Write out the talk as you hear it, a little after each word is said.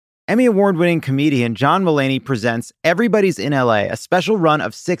Emmy Award-winning comedian John Mulaney presents Everybody's in LA, a special run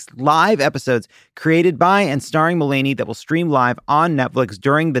of 6 live episodes created by and starring Mulaney that will stream live on Netflix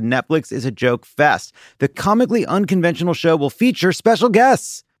during the Netflix is a Joke Fest. The comically unconventional show will feature special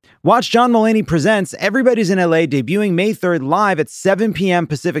guests. Watch John Mulaney Presents Everybody's in LA debuting May 3rd live at 7 p.m.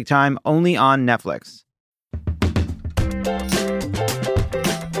 Pacific time only on Netflix.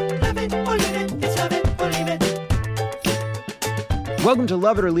 Welcome to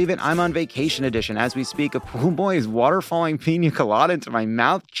Love It or Leave It. I'm on vacation edition. As we speak, a pool boy is water falling pina colada into my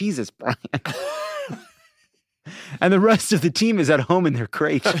mouth. Jesus, Brian. And the rest of the team is at home in their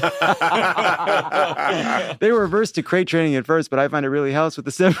crate. They were averse to crate training at first, but I find it really helps with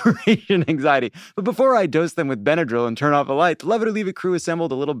the separation anxiety. But before I dose them with Benadryl and turn off the lights, Love It or Leave It crew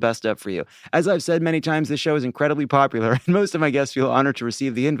assembled a little best up for you. As I've said many times, this show is incredibly popular, and most of my guests feel honored to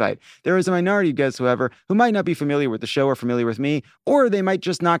receive the invite. There is a minority of guests, however, who might not be familiar with the show or familiar with me, or they might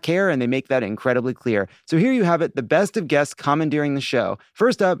just not care, and they make that incredibly clear. So here you have it, the best of guests commandeering the show.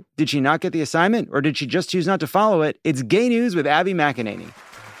 First up, did she not get the assignment, or did she just choose not to follow it? It's Gay News with Abby McEnany.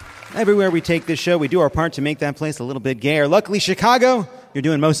 Everywhere we take this show, we do our part to make that place a little bit gayer. Luckily, Chicago, you're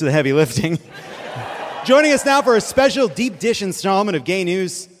doing most of the heavy lifting. Joining us now for a special deep dish installment of Gay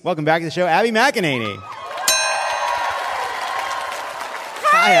News. Welcome back to the show, Abby McEnany.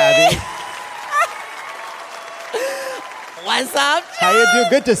 Hi, Abby. What's up, John? How you doing?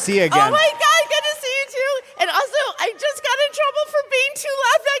 Good to see you again. Oh, my God, good to see you, too. And also, I just got in trouble for being too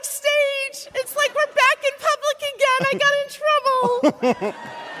loud backstage. It's like we're back in public again. I got in trouble.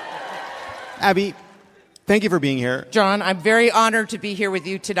 Abby, thank you for being here. John, I'm very honored to be here with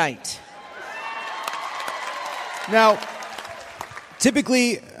you tonight. Now,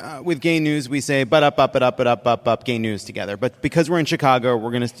 typically with Gay News, we say, but up, Gay News together. But because we're in Chicago,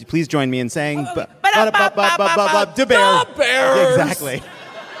 we're going to, please join me in saying, da bear. Da bears. Exactly.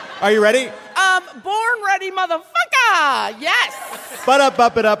 Are you ready? Born ready, motherfucker. Yes. Da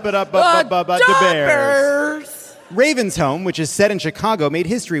bears. Raven's Home, which is set in Chicago, made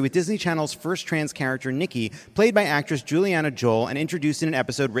history with Disney Channel's first trans character, Nikki, played by actress Juliana Joel and introduced in an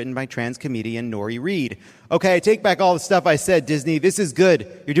episode written by trans comedian Nori Reed. Okay, I take back all the stuff I said, Disney. This is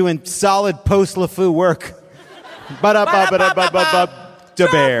good. You're doing solid post-LeFou work. Da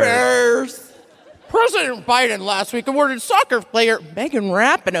bears. President Biden last week awarded soccer player Megan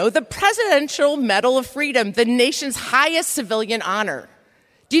Rapinoe the Presidential Medal of Freedom, the nation's highest civilian honor.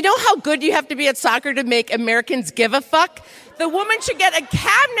 Do you know how good you have to be at soccer to make Americans give a fuck? The woman should get a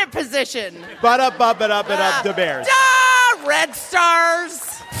cabinet position. Da bears. Red Stars.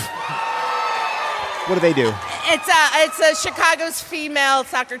 What do they do? It's a Chicago's female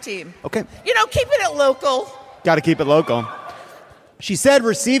soccer team. Okay. You know, keeping it local. Got to keep it local. She said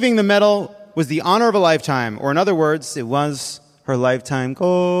receiving the medal was the honor of a lifetime, or in other words, it was her lifetime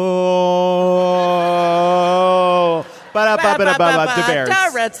goal. The Bears.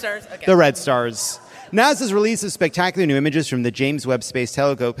 The Red Stars. Okay. The Red Stars. NASA's release of spectacular new images from the James Webb Space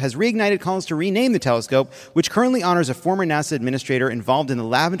Telescope has reignited calls to rename the telescope, which currently honors a former NASA administrator involved in the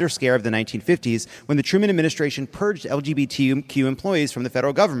lavender scare of the 1950s when the Truman administration purged LGBTQ employees from the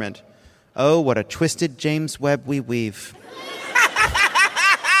federal government. Oh, what a twisted James Webb we weave.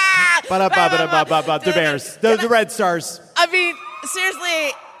 The Bears. The Red Stars. I mean,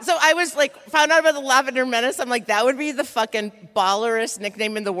 seriously, so I was like, found out about the Lavender Menace. I'm like, that would be the fucking ballerest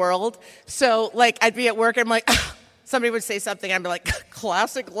nickname in the world. So, like, I'd be at work and I'm like, somebody would say something. I'd be like,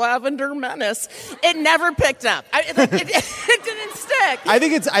 classic Lavender Menace. It never picked up. It didn't stick. I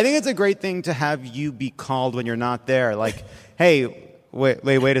think it's a great thing to have you be called when you're not there. Like, hey,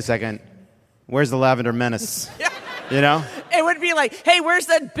 wait a second. Where's the Lavender Menace? Yeah. You know? It would be like, hey, where's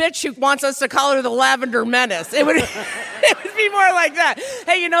that bitch who wants us to call her the Lavender Menace? It would be more like that.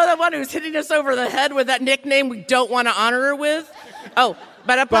 Hey, you know that one who's hitting us over the head with that nickname we don't want to honor her with? Oh,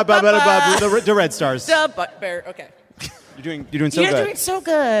 the Red Stars. The bear. Okay. You're doing so good. You're doing so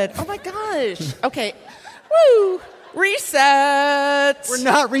good. Oh my gosh. Okay. Woo. Reset. We're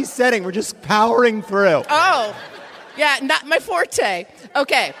not resetting. We're just powering through. Oh. Yeah, not my forte.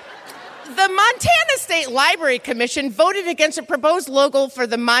 Okay. The Montana State Library Commission voted against a proposed logo for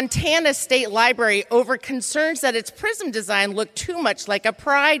the Montana State Library over concerns that its prism design looked too much like a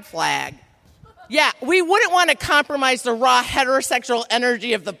pride flag. Yeah, we wouldn't want to compromise the raw heterosexual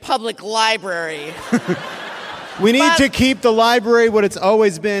energy of the public library. We need to keep the library what it's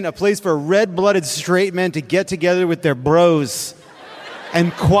always been, a place for red-blooded straight men to get together with their bros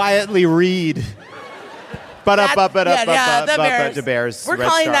and quietly read. The Bears. We're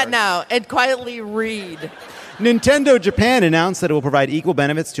calling that now, and quietly read. Nintendo Japan announced that it will provide equal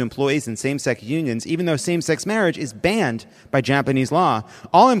benefits to employees in same-sex unions, even though same-sex marriage is banned by Japanese law.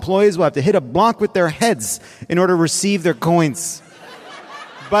 All employees will have to hit a block with their heads in order to receive their coins.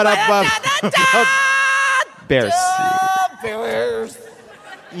 Bears. Bears.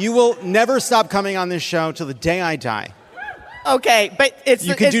 You will never stop coming on this show till the day I die. Okay, but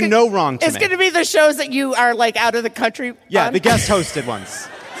you can do no wrong to me. It's going to be the shows that you are like out of the country. Yeah, on. the guest hosted ones.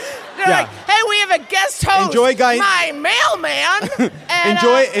 They're like, hey, we have a guest host. Enjoy my mailman. And,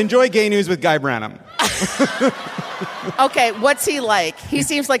 enjoy gay news with Guy Branum. Okay, what's he like? He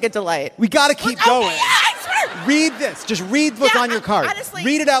seems like a delight. We got to keep going. Yeah, I swear. Read this. Just read what's on your card. Honestly,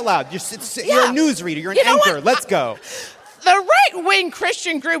 read it out loud. You're a newsreader. You're an anchor. Let's go. The right-wing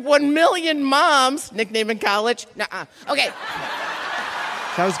Christian group 1 Million Moms, nickname in college. Nuh-uh. Okay.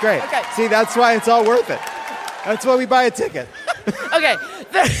 That was great. Okay. See, that's why it's all worth it. That's why we buy a ticket. Okay.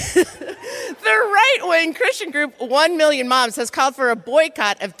 The right-wing Christian group 1 Million Moms has called for a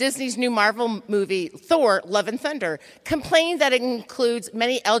boycott of Disney's new Marvel movie, Thor, Love and Thunder, complaining that it includes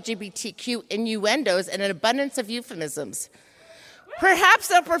many LGBTQ innuendos and an abundance of euphemisms. Perhaps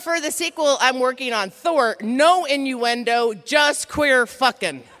they'll prefer the sequel I'm working on, Thor, no innuendo, just queer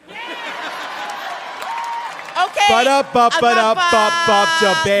fucking. Okay. To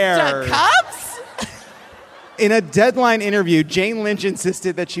Bears. To Cubs? In a Deadline interview, Jane Lynch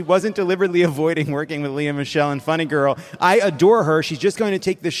insisted that she wasn't deliberately avoiding working with Lea Michele and Funny Girl. I adore her. She's just going to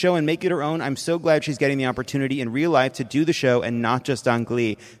take the show and make it her own. I'm so glad she's getting the opportunity in real life to do the show and not just on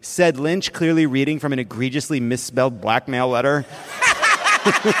Glee, said Lynch, clearly reading from an egregiously misspelled blackmail letter.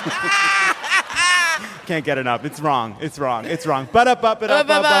 Can't get enough. It's wrong. The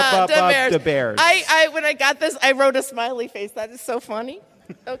Bears. When I got this, I wrote a smiley face. That is so funny.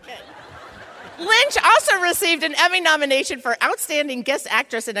 Okay. Lynch also received an Emmy nomination for Outstanding Guest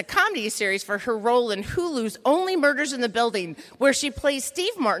Actress in a Comedy Series for her role in Hulu's Only Murders in the Building, where she plays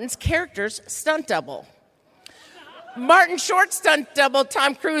Steve Martin's character's stunt double. Martin Short's stunt double,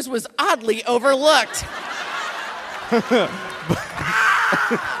 Tom Cruise, was oddly overlooked. I'm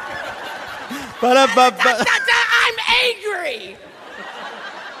angry.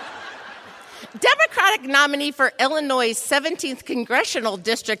 Democratic nominee for Illinois' 17th Congressional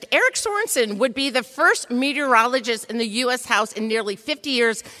District, Eric Sorensen, would be the first meteorologist in the U.S. House in nearly 50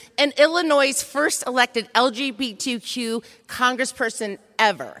 years and Illinois' first elected LGBTQ congressperson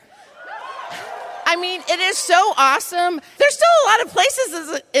ever. I mean, it is so awesome. There's still a lot of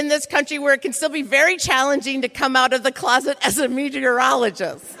places in this country where it can still be very challenging to come out of the closet as a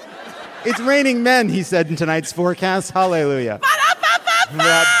meteorologist. It's raining men, he said in tonight's forecast. Hallelujah.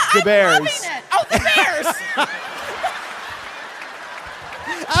 The Bears. I'm loving it. Oh, the Bears.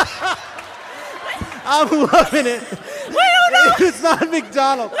 I'm loving it. It's not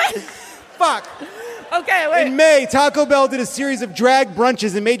McDonald's. Fuck. Okay, wait. In May, Taco Bell did a series of drag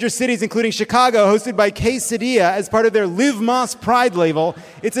brunches in major cities, including Chicago, hosted by Quesadilla as part of their Live Más Pride label.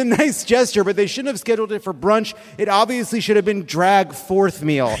 It's a nice gesture, but they shouldn't have scheduled it for brunch. It obviously should have been drag fourth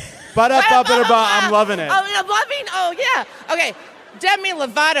meal. I'm loving it. Oh, yeah. Okay. Demi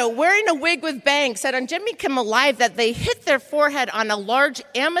Lovato, wearing a wig with bangs, said on Jimmy Kimmel Live that they hit their forehead on a large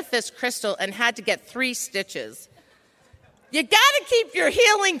amethyst crystal and had to get 3 stitches. You gotta keep your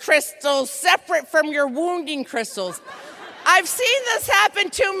healing crystals separate from your wounding crystals. I've seen this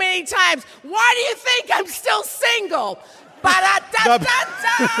happen too many times. Why do you think I'm still single? Ba-da-da-da-da!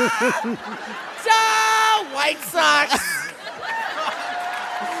 White Sox.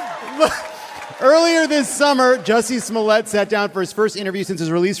 Earlier this summer, Jussie Smollett sat down for his first interview since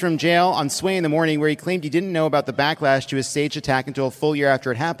his release from jail on Sway in the Morning, where he claimed he didn't know about the backlash to his staged attack until a full year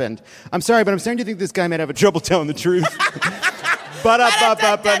after it happened. I'm sorry, but I'm starting to think this guy might have trouble telling the truth.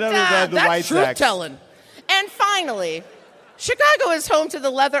 That's truth-telling. And finally, Chicago is home to the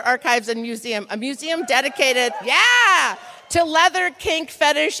Leather Archives and Museum, a museum dedicated, to leather, kink,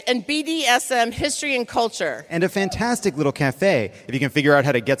 fetish, and BDSM history and culture. And a fantastic little cafe, if you can figure out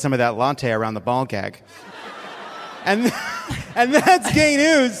how to get some of that latte around the ball gag. And that's gay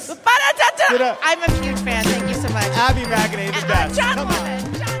news. I'm a huge fan. Thank you so much. Abby McEnany, the best. John Lovett.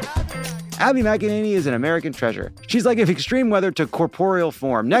 Abby McEnany is an American treasure. She's like if extreme weather took corporeal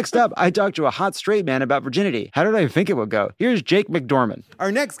form. Next up, I talked to a hot straight man about virginity. How did I think it would go? Here's Jake McDorman.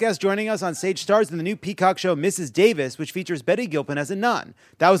 Our next guest joining us on stage stars in the new Peacock show Mrs. Davis, which features Betty Gilpin as a nun.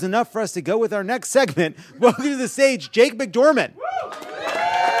 That was enough for us to go with our next segment. Welcome to the stage, Jake McDorman.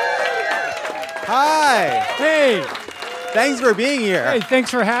 Hi. Hey. Thanks for being here. Hey,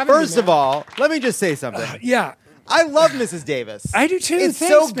 thanks for having me. First of all, let me just say something. Yeah. I love Mrs. Davis. I do too. It's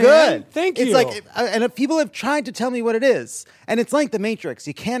Thanks, so man. good. Thank you. It's like, and people have tried to tell me what it is, and it's like The Matrix.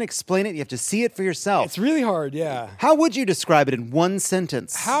 You can't explain it. You have to see it for yourself. It's really hard, yeah. How would you describe it in one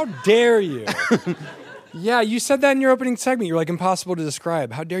sentence? How dare you? Yeah, you said that in your opening segment. You're like, impossible to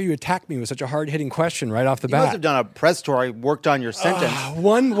describe. How dare you attack me with such a hard-hitting question right off the You bat? must have done a press tour. I worked on your sentence.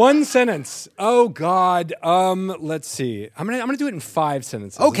 One sentence. Oh God. Let's see. I'm gonna do it in 5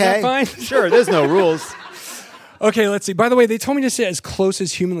 sentences. Okay. Is that fine? Sure. There's no rules. Okay. Let's see. By the way, they told me to say as close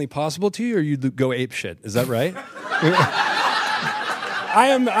as humanly possible to you, or you go ape shit. Is that right?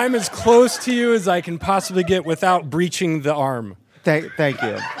 I'm as close to you as I can possibly get without breaching the arm. Thank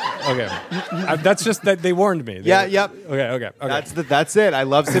you. Okay. That's just that they warned me. Yep. Okay. That's it. I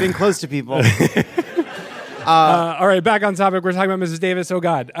love sitting close to people. All right, back on topic. We're talking about Mrs. Davis. Oh,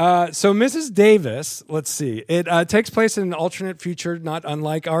 God. So Mrs. Davis, let's see. It takes place in an alternate future not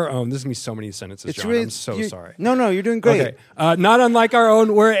unlike our own. This is going to be so many sentences, John. I'm so sorry. No, you're doing great. Okay. Not unlike our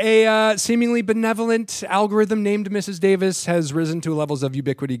own, where a seemingly benevolent algorithm named Mrs. Davis has risen to levels of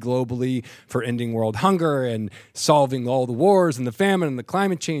ubiquity globally for ending world hunger and solving all the wars and the famine and the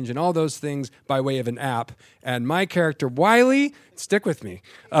climate change and all those things by way of an app. And my character, Wiley, stick with me,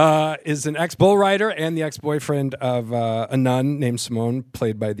 is an ex-bull rider and the ex-boyfriend of a nun named Simone,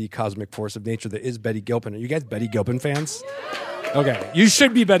 played by the cosmic force of nature that is Betty Gilpin. Are you guys Betty Gilpin fans? Okay, you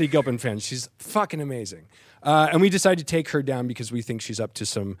should be Betty Gilpin fans. She's fucking amazing. And we decided to take her down because we think she's up to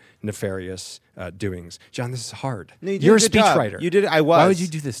some nefarious doings. John, this is hard. No, You're a speechwriter. You did. I was. Why would you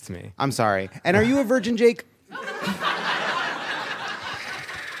do this to me? I'm sorry. And are you a virgin, Jake?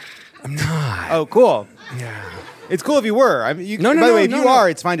 I'm not. Oh, cool. Yeah. It's cool if you were. I mean, by the way, if you are,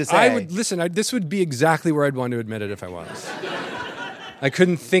 it's fine to say. I would listen. This would be exactly where I'd want to admit it if I was. I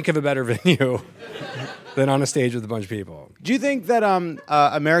couldn't think of a better venue than on a stage with a bunch of people. Do you think that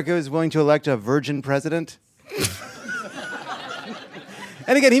America is willing to elect a virgin president?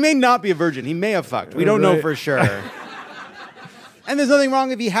 And again, he may not be a virgin. He may have fucked. We don't know for sure. And there's nothing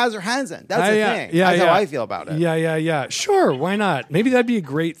wrong if he has or hasn't. That's the thing. That's how I feel about it. Yeah. Sure, why not? Maybe that'd be a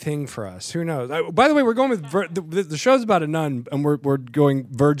great thing for us. Who knows? By the way, we're going with the show's about a nun, and we're going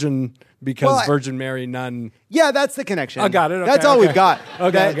virgin because Virgin Mary nun. Yeah, that's the connection. I got it. Okay, that's all we've got.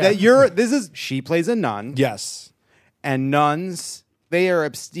 Okay. She plays a nun. Yes. And nuns, they are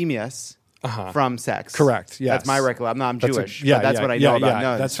abstemious from sex. Correct. Yes. That's my recollection. I'm Jewish. Yeah, but that's what I know about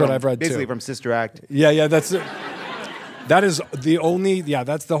nuns. That's what I've read basically too. From Sister Act. Yeah. That is the only. Yeah,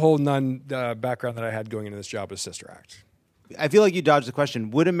 that's the whole nun background that I had going into this job was Sister Act. I feel like you dodged the question.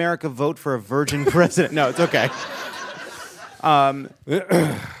 Would America vote for a virgin president? No, it's okay.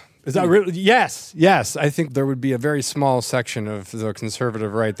 Is that really? Yes. I think there would be a very small section of the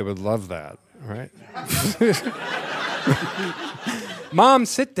conservative right that would love that. Right? Mom,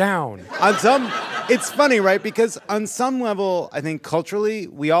 sit down. It's funny, right? Because on some level, I think culturally,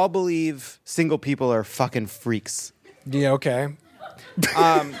 we all believe single people are fucking freaks. Yeah. Okay.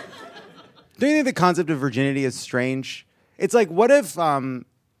 Don't you think the concept of virginity is strange? It's like, what if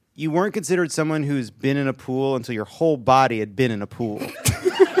you weren't considered someone who's been in a pool until your whole body had been in a pool?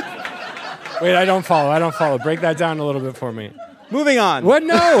 Wait, I don't follow. Break that down a little bit for me. Moving on. What?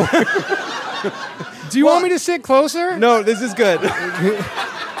 No. Do you want me to sit closer? No, this is good.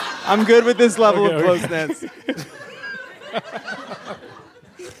 I'm good with this level of closeness.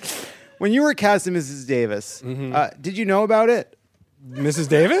 When you were cast in Mrs. Davis, did you know about it? Mrs.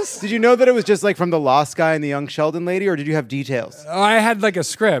 Davis? Did you know that it was just like from The Lost Guy and the Young Sheldon Lady, or did you have details? Oh, I had like a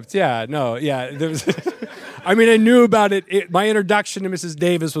script. Yeah, no, yeah. There was I mean, I knew about it. My introduction to Mrs.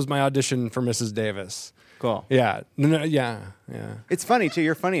 Davis was my audition for Mrs. Davis. Cool. Yeah. No, yeah. It's funny, too.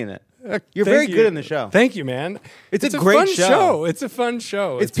 You're funny in it. You're very good in the show. Thank you, man. It's a great fun show. It's a fun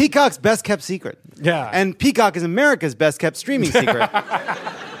show. It's Peacock's best kept secret. Yeah. And Peacock is America's best kept streaming secret.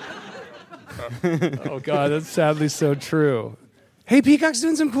 Oh, God, that's sadly so true. Hey, Peacock's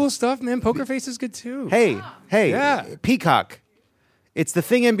doing some cool stuff, man. Poker Face is good, too. Hey, yeah. Peacock. It's the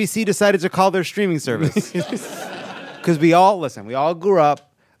thing NBC decided to call their streaming service. Because we all grew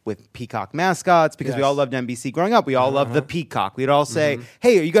up with Peacock mascots because we all loved NBC growing up. We all loved the Peacock. We'd all say,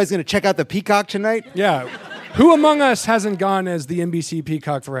 hey, are you guys going to check out the Peacock tonight? Yeah. Who among us hasn't gone as the NBC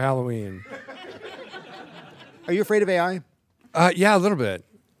Peacock for Halloween? Are you afraid of AI? Yeah, a little bit.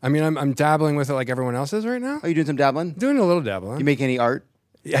 I mean, I'm dabbling with it like everyone else is right now. Are you doing some dabbling? Doing a little dabbling. You make any art?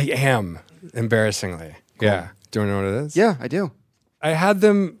 I am, embarrassingly. Cool. Yeah. Do you know what it is? Yeah, I do. I had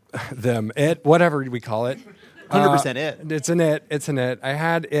it, whatever we call it. 100% it. It's an it. I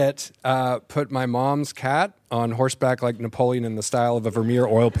had it put my mom's cat on horseback like Napoleon in the style of a Vermeer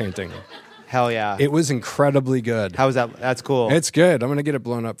oil painting. Hell yeah. It was incredibly good. How was that? That's cool. It's good. I'm going to get it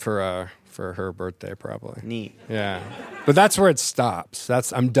blown up for for her birthday, probably. Neat. Yeah. But that's where it stops.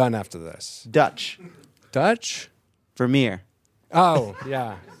 I'm done after this. Dutch. Dutch? Vermeer. Oh,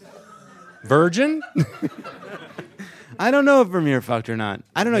 yeah. Virgin? I don't know if Vermeer fucked or not.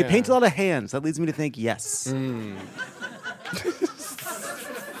 I don't know. Yeah. He paints a lot of hands. That leads me to think yes.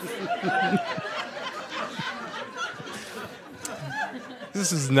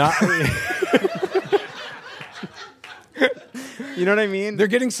 This is not... You know what I mean? They're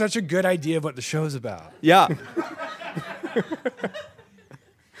getting such a good idea of what the show's about. Yeah.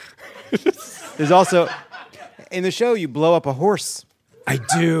 There's also... In the show, you blow up a horse. I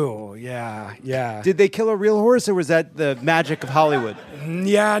do. Yeah. Did they kill a real horse, or was that the magic of Hollywood?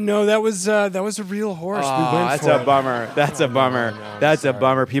 Yeah, no, that was a real horse. We went That's for a it. bummer. That's a bummer. no, That's a sorry.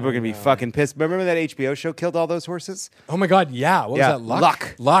 bummer. People are going to be fucking pissed. But remember that HBO show killed all those horses? Oh my God, yeah. What Yeah, was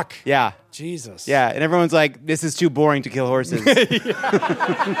that? Luck. Yeah. Jesus. Yeah, and everyone's like, this is too boring to kill horses.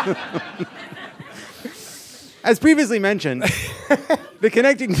 As previously mentioned, the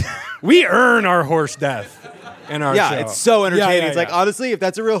connecting... We earn our horse death in our show. Yeah, it's so entertaining. Yeah, It's like, honestly, if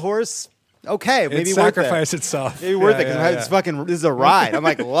that's a real horse, okay, maybe it worth it. sacrificed itself. Maybe worth it, Yeah, because yeah, it's fucking, this is a ride. I'm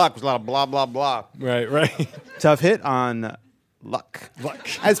like, luck, there's a lot of blah, blah, blah. Right. Tough hit on luck.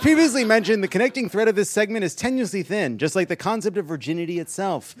 As previously mentioned, the connecting thread of this segment is tenuously thin, just like the concept of virginity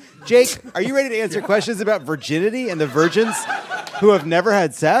itself. Jake, are you ready to answer questions about virginity and the virgins who have never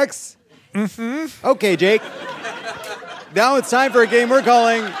had sex? Mm-hmm. Okay, Jake. Now it's time for a game we're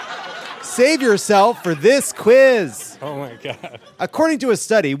calling Save Yourself for This Quiz. Oh my God. According to a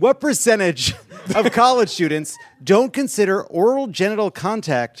study, what percentage of college students don't consider oral genital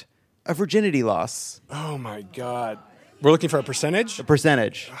contact a virginity loss? Oh my God. We're looking for a percentage? A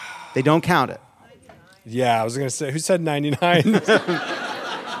percentage. They don't count it. Yeah, I was going to say, who said 99?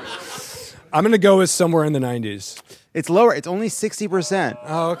 I'm going to go with somewhere in the 90s. It's lower. It's only 60%.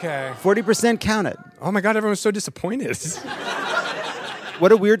 Oh, okay. 40% count it. Oh my God, everyone's so disappointed.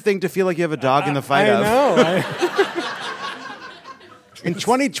 What a weird thing to feel like you have a dog in the fight I of. know. In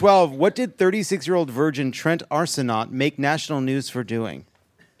 2012, what did 36-year-old virgin Trent Arsenault make national news for doing?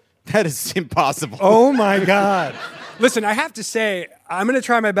 That is impossible. Oh my God. Listen, I have to say, I'm going to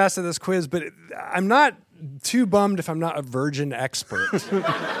try my best at this quiz, but I'm not too bummed if I'm not a virgin expert.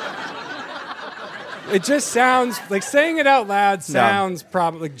 It just sounds like saying it out loud sounds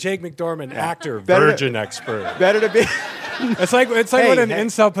probably like Jake McDormand, actor, virgin expert. Better to be It's like Hey, what an hey.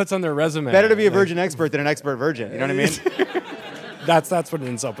 incel puts on their resume. better to be a Like, virgin expert than an expert virgin. You know what I mean? That's what an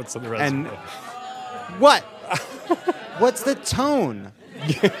incel puts on the resume. And what? What's the tone?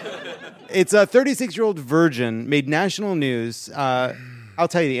 It's a 36-year-old virgin made national news. I'll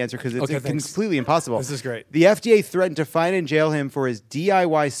tell you the answer because it's Okay, thanks. completely impossible. This is great. The FDA threatened to fine and jail him for his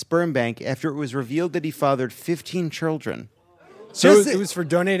DIY sperm bank after it was revealed that he fathered 15 children. So Just- it was for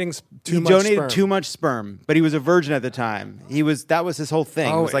donating He donated too much sperm, but he was a virgin at the time. That was his whole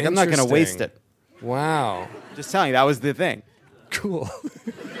thing. Oh, He was like, I'm not going to waste it. Wow. Just telling you, that was the thing. Cool.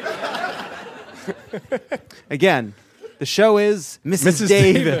 Again, the show is Mrs.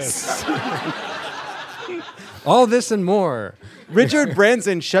 Davis. All this and more. Richard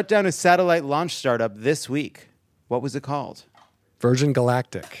Branson shut down his satellite launch startup this week. What was it called? Virgin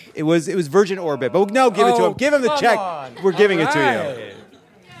Galactic. It was Virgin Orbit. But no, give it to him. Give him the check. We're giving it to you.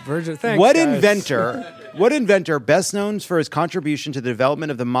 Virgin, thanks, What guys. inventor, best known for his contribution to the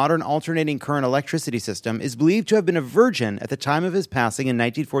development of the modern alternating current electricity system, is believed to have been a virgin at the time of his passing in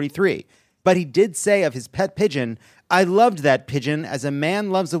 1943. But he did say of his pet pigeon, I loved that pigeon as a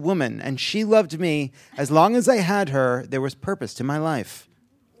man loves a woman, and she loved me. As long as I had her, there was purpose to my life.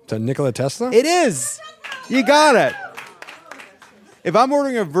 To Nikola Tesla? It is. You got it. If I'm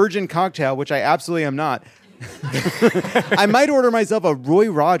ordering a virgin cocktail, which I absolutely am not, I might order myself a Roy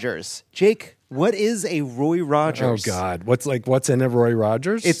Rogers. Jake, what is a Roy Oh Rogers? God. What's in a Roy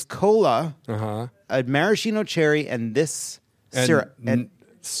Rogers? It's cola, uh-huh. a maraschino cherry, and this syrup. And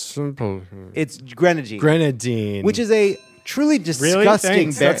simple it's grenadine. grenadine. Which is a truly disgusting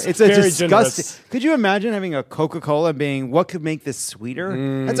Thanks. bear. That's It's a very disgusting. generous. Could you imagine having a Coca-Cola being what could make this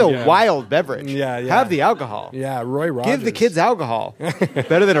sweeter? That's a yeah. wild beverage. Yeah. Have the alcohol. Yeah, Roy Rogers. Give the kids alcohol.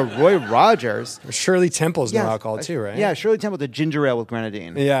 Better than a Roy Rogers. Shirley Temple's Yeah, no alcohol too, right? Yeah, Shirley Temple did ginger ale with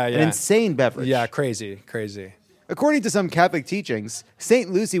grenadine. Yeah, An yeah. insane beverage. Yeah, crazy. According to some Catholic teachings,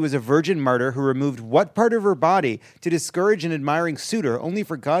 St. Lucy was a virgin martyr who removed what part of her body to discourage an admiring suitor, only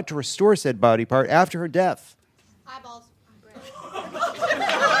for God to restore said body part after her death. Eyeballs.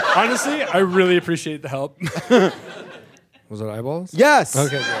 Honestly, I really appreciate the help. Was it eyeballs? Yes.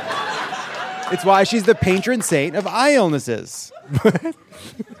 Okay, good. It's why she's the patron saint of eye illnesses.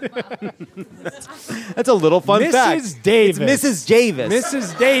 That's a little fun fact. Mrs. Davis. It's Mrs. Davis.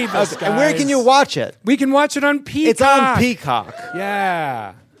 Mrs. Davis, Okay, and where can you watch it? We can watch it on Peacock. It's on Peacock.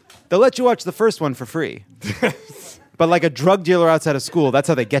 Yeah. They'll let you watch the first one for free. But like a drug dealer outside of school, that's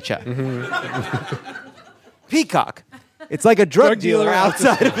how they get you. Mm-hmm. Peacock. It's like a drug dealer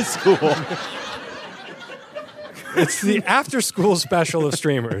outside of a school. It's the after-school special of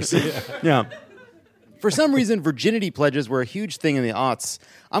streamers. Yeah. For some reason, virginity pledges were a huge thing in the aughts.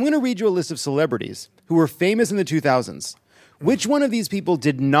 I'm going to read you a list of celebrities who were famous in the 2000s. Which one of these people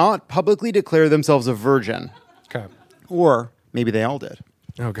did not publicly declare themselves a virgin? Okay. Or maybe they all did.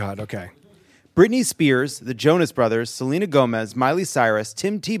 Oh, God, okay. Britney Spears, the Jonas Brothers, Selena Gomez, Miley Cyrus,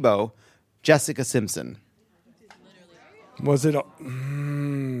 Tim Tebow, Jessica Simpson. Was it... I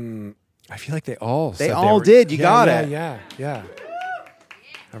feel like they all They all did. You got it. Yeah.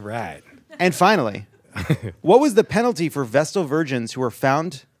 All right. And finally, what was the penalty for Vestal virgins who were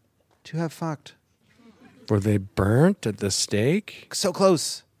found to have fucked? Were they burnt at the stake? So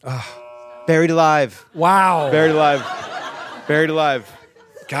close. Buried alive. Wow. Buried alive. Buried alive.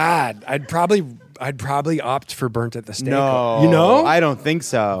 God, I'd probably opt for burnt at the stake. No. You know? I don't think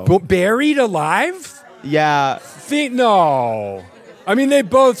so. Buried alive? Yeah. No. I mean, they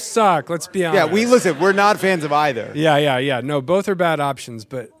both suck. Let's be honest. Yeah, we're not fans of either. Yeah. No, both are bad options,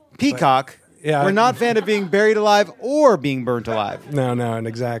 but... Peacock, we're not fan of being buried alive or being burnt alive. No,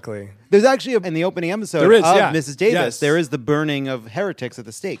 exactly. There's actually, in the opening episode of Mrs. Davis, there is the burning of heretics at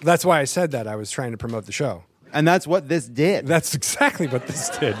the stake. That's why I said that. I was trying to promote the show. And that's what this did. That's exactly what this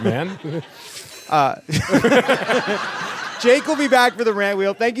did, man. Jake will be back for the rant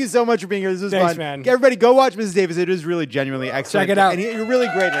wheel. Thank you so much for being here. This was Thanks, fun. Man. Everybody, go watch Mrs. Davis. It is really genuinely excellent. Check it out. And you're really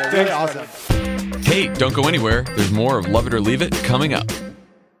great in it. Really awesome. Hey, don't go anywhere. There's more of Love It or Leave It coming up.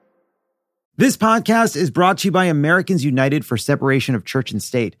 This podcast is brought to you by Americans United for Separation of Church and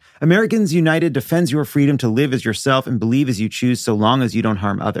State. Americans United defends your freedom to live as yourself and believe as you choose so long as you don't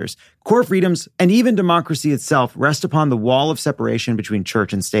harm others. Core freedoms and even democracy itself rest upon the wall of separation between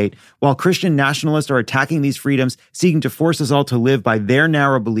church and state. While Christian nationalists are attacking these freedoms, seeking to force us all to live by their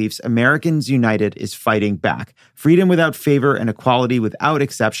narrow beliefs, Americans United is fighting back. Freedom without favor and equality without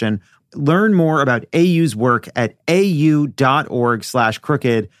exception. Learn more about AU's work at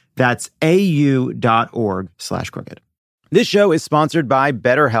au.org/crooked. That's au.org/crooked. This show is sponsored by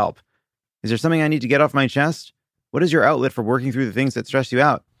BetterHelp. Is there something I need to get off my chest? What is your outlet for working through the things that stress you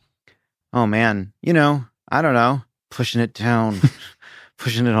out? Oh, man. I don't know. Pushing it down.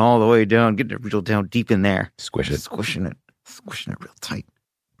 Pushing it all the way down. Getting it real down deep in there. Squishing it real tight.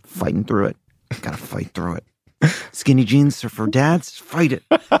 Fighting through it. Gotta fight through it. Skinny jeans are for dads. Fight it.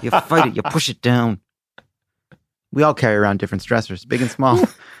 You fight it. You push it down. We all carry around different stressors, big and small.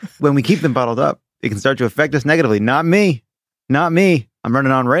 When we keep them bottled up, it can start to affect us negatively. Not me. I'm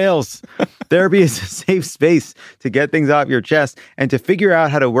running on rails. Therapy is a safe space to get things off your chest and to figure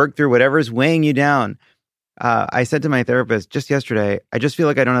out how to work through whatever's weighing you down. I said to my therapist just yesterday, I just feel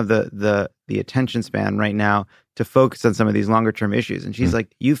like I don't have the attention span right now to focus on some of these longer term issues. And she's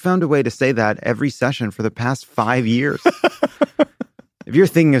like, you found a way to say that every session for the past 5 years. If you're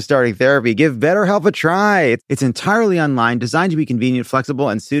thinking of starting therapy, give BetterHelp a try. It's entirely online, designed to be convenient, flexible,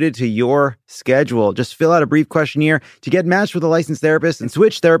 and suited to your schedule. Just fill out a brief questionnaire to get matched with a licensed therapist and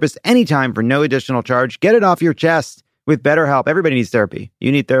switch therapists anytime for no additional charge. Get it off your chest with BetterHelp. Everybody needs therapy.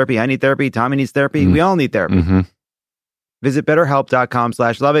 You need therapy. I need therapy. Tommy needs therapy. We all need therapy. Mm-hmm. Visit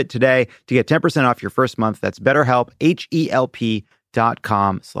BetterHelp.com/loveit today to get 10% off your first month. That's BetterHelp,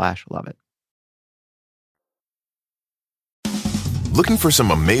 HELP.com/loveit. Looking for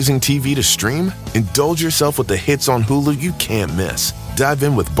some amazing TV to stream? Indulge yourself with the hits on Hulu you can't miss. Dive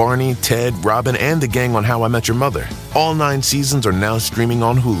in with Barney, Ted, Robin, and the gang on How I Met Your Mother. All 9 seasons are now streaming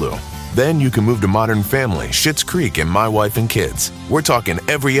on Hulu. Then you can move to Modern Family, Schitt's Creek, and My Wife and Kids. We're talking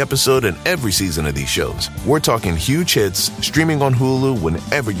every episode and every season of these shows. We're talking huge hits, streaming on Hulu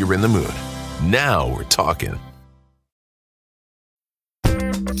whenever you're in the mood. Now we're talking.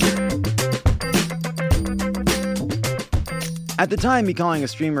 At the time, me calling a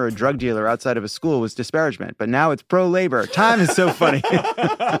streamer a drug dealer outside of a school was disparagement, but now it's pro-labor. Time is so funny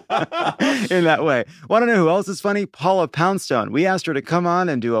in that way. Want to know who else is funny? Paula Poundstone. We asked her to come on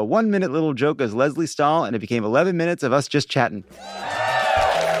and do a 1-minute little joke as Leslie Stahl, and it became 11 minutes of us just chatting.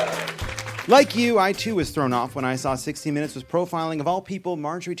 Like you, I too was thrown off when I saw 60 Minutes was profiling, of all people,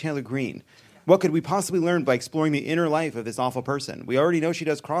 Marjorie Taylor Greene. What could we possibly learn by exploring the inner life of this awful person? We already know she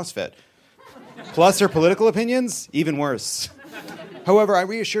does CrossFit. Plus her political opinions? Even worse. However, I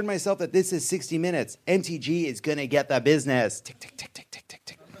reassured myself that this is 60 Minutes. MTG is going to get the business. Tick, tick, tick, tick, tick, tick,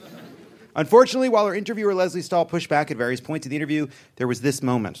 tick. Unfortunately, while our interviewer Leslie Stahl pushed back at various points in the interview, there was this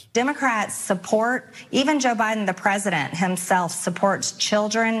moment. Democrats support, even Joe Biden, the president himself, supports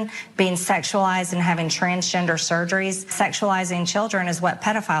children being sexualized and having transgender surgeries. Sexualizing children is what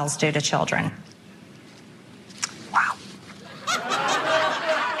pedophiles do to children. Wow.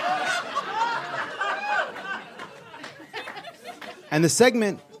 And the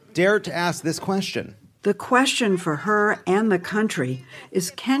segment dared to ask this question. The question for her and the country is,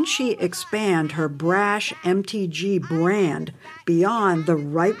 can she expand her brash MTG brand beyond the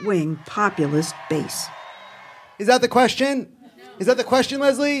right-wing populist base? Is that the question? Is that the question,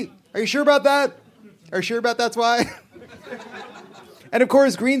 Leslie? Are you sure about that? Are you sure about that's why? And of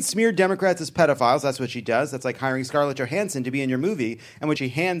course, Green smeared Democrats as pedophiles. That's what she does. That's like hiring Scarlett Johansson to be in your movie. And when she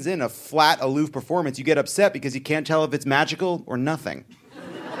hands in a flat, aloof performance, you get upset because you can't tell if it's magical or nothing.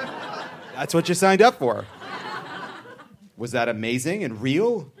 That's what you signed up for. Was that amazing and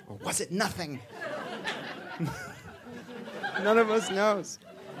real? Or was it nothing? None of us knows.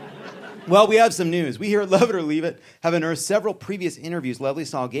 Well, we have some news. We here at Lovett or Leave It have unearthed several previous interviews Leslie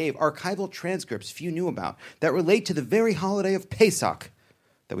Stahl gave, archival transcripts few knew about, that relate to the very holiday of Pesach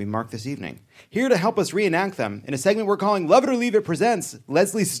that we mark this evening. Here to help us reenact them, in a segment we're calling Lovett or Leave It presents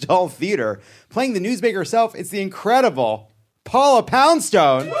Leslie Stahl Theater, playing the newsmaker herself, it's the incredible Paula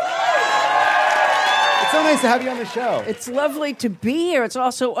Poundstone. It's so nice to have you on the show. It's lovely to be here. It's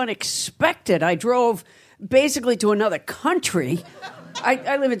also unexpected. I drove basically to another country.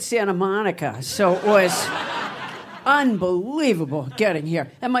 I live in Santa Monica, so it was unbelievable getting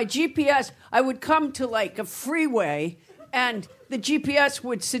here. And my GPS, I would come to like a freeway, and the GPS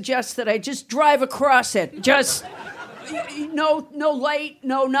would suggest that I just drive across it. Just no light,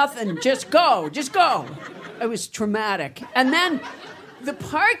 no nothing. Just go. It was traumatic. And then the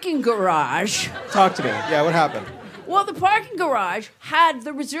parking garage. Talk to me. Yeah, what happened? Well, the parking garage had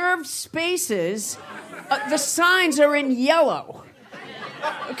the reserved spaces. The signs are in yellow.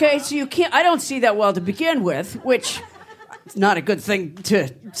 Okay, so you can't. I don't see that well to begin with, which is not a good thing to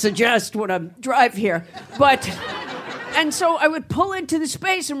suggest when I drive here. And so I would pull into the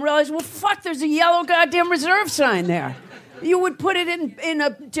space and realize, well, fuck, there's a yellow goddamn reserve sign there. You would put it in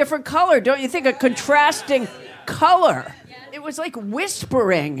a different color, don't you think? A contrasting color. It was like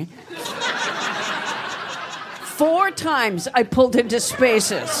whispering. 4 times I pulled into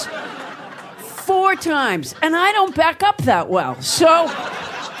spaces. 4 times. And I don't back up that well. So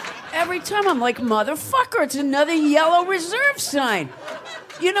every time I'm like, motherfucker, it's another yellow reserve sign.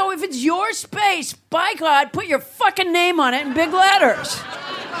 You know, if it's your space, by God, put your fucking name on it in big letters.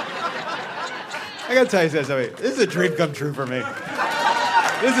 I gotta tell you something. This is a dream come true for me.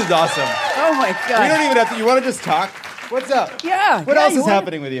 This is awesome. Oh my God. We don't even have to. You want to just talk? What's up? Yeah. What else is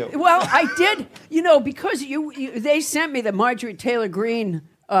happening with you? Well, I did. Because they sent me the Marjorie Taylor Greene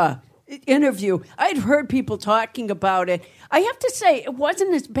interview. I'd heard people talking about it. I have to say, it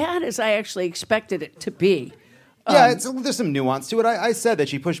wasn't as bad as I actually expected it to be. Yeah, there's some nuance to it. I said that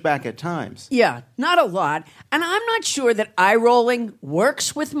she pushed back at times. Yeah, not a lot. And I'm not sure that eye-rolling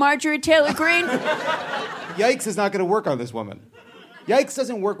works with Marjorie Taylor Greene. Yikes is not going to work on this woman. Yikes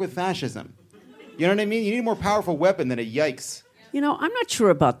doesn't work with fascism. You know what I mean? You need a more powerful weapon than a yikes. I'm not sure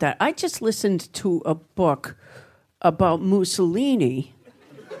about that. I just listened to a book about Mussolini.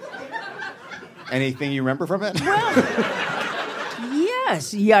 Anything you remember from it? Well,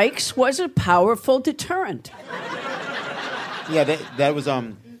 yes, yikes was a powerful deterrent. Yeah, that was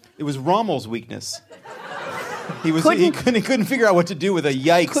it was Rommel's weakness. He couldn't figure out what to do with a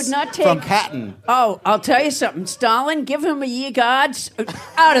yikes from Patton. Oh, I'll tell you something. Stalin, give him a ye gods,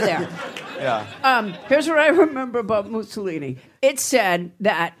 out of there. Yeah. Here's what I remember about Mussolini. It said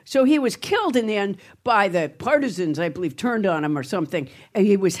that, so he was killed in the end by the partisans, I believe, turned on him or something. And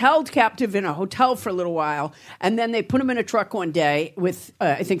he was held captive in a hotel for a little while. And then they put him in a truck one day with,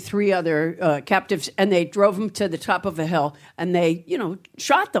 I think, 3 other captives. And they drove him to the top of a hill. And they,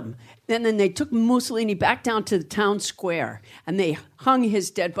 shot them. And then they took Mussolini back down to the town square. And they hung his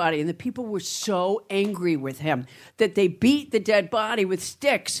dead body. And the people were so angry with him that they beat the dead body with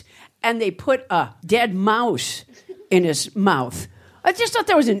sticks. And they put a dead mouse in his mouth. I just thought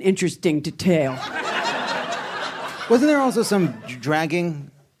that was an interesting detail. Wasn't there also some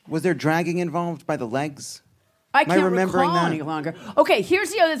dragging? Was there dragging involved by the legs? I can't recall any longer. Okay,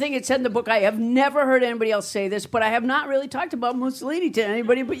 here's the other thing it said in the book. I have never heard anybody else say this, but I have not really talked about Mussolini to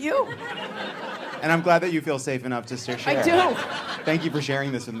anybody but you. And I'm glad that you feel safe enough to share. I do. Thank you for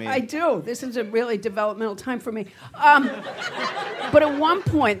sharing this with me. I do. This is a really developmental time for me. But at one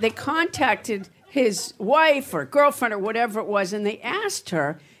point, they contacted his wife or girlfriend or whatever it was, and they asked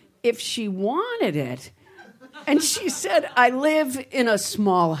her if she wanted it. And she said, I live in a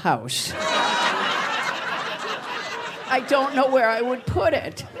small house. I don't know where I would put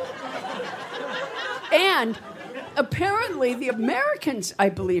it. And apparently the Americans, I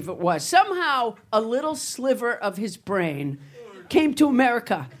believe it was, somehow a little sliver of his brain came to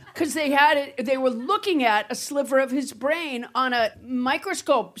America because they were looking at a sliver of his brain on a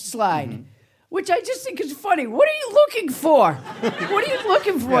microscope slide. Mm-hmm. Which I just think is funny. What are you looking for? What are you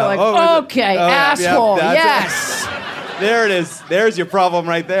looking for? Asshole. Yes. There it is. There's your problem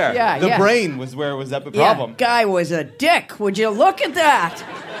right there. Yeah, the brain was where was that the problem. Guy was a dick. Would you look at that?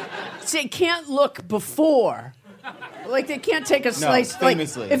 They can't look before. Like, they can't take a slice.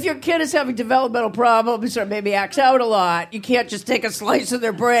 Famously. Like, if your kid is having developmental problems or maybe acts out a lot, you can't just take a slice of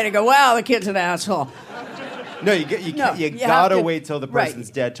their brain and go, wow, the kid's an asshole. No, you gotta wait till the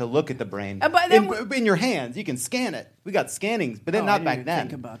person's dead to look at the brain. In your hands, you can scan it. We got scannings, but then not back then.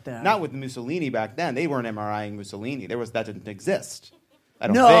 Think about that. Not with Mussolini back then. They weren't MRIing Mussolini. That didn't exist. I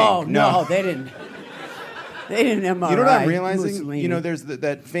don't think. No, they didn't. They didn't MRI. You know what I'm realizing? Mussolini. You know, there's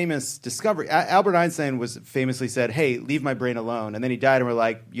that famous discovery. Albert Einstein was famously said, "Hey, leave my brain alone," and then he died, and we're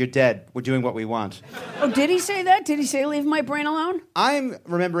like, "You're dead. We're doing what we want." Oh, did he say that? Did he say, "Leave my brain alone"? I'm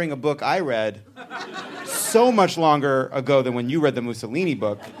remembering a book I read so much longer ago than when you read the Mussolini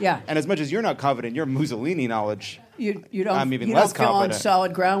book. Yeah. And as much as you're not confident in your Mussolini knowledge, you don't. I'm even you less don't feel confident. on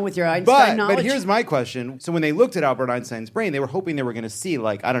solid ground with your Einstein knowledge. But here's my question. So when they looked at Albert Einstein's brain, they were hoping they were going to see,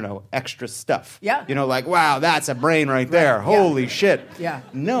 like, I don't know, extra stuff. Yeah. You know, like, wow, that's a brain right there. Yeah. Holy shit. Yeah.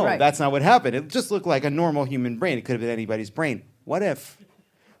 No, Right. that's not what happened. It just looked like a normal human brain. It could have been anybody's brain. What if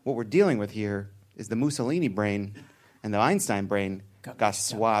what we're dealing with here is the Mussolini brain and the Einstein brain got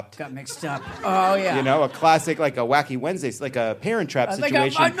swapped? Got mixed up. Oh, yeah. You know, a classic, like a Wacky Wednesday, like a Parent Trap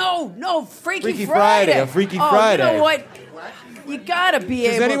situation. No, Freaky Friday. A Freaky Friday. You know what? You gotta be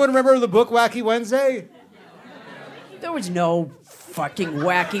able... Does anyone remember the book Wacky Wednesday? There was no fucking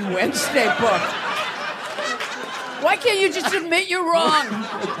Wacky Wednesday book. Why can't you just admit you're wrong?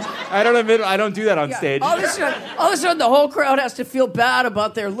 I don't do that on stage. All of a sudden, the whole crowd has to feel bad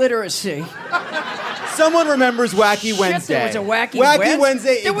about their literacy. Someone remembers Wacky Wednesday. There was a Wacky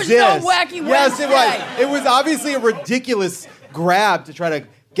Wednesday There was exists. no Wacky Wednesday. Yes, it was. It was obviously a ridiculous grab to try to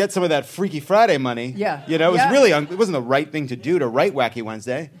get some of that Freaky Friday money. Yeah. You know, it was really, it wasn't the right thing to do to write Wacky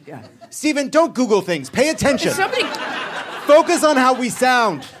Wednesday. Yeah. Stephen, don't Google things. Pay attention. Somebody... Focus on how we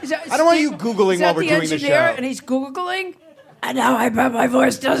sound. I don't want you Googling while we're doing the show. And he's Googling? And now I bet my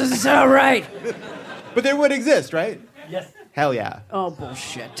voice doesn't sound right. But there would exist, right? Yes. Hell yeah. Oh,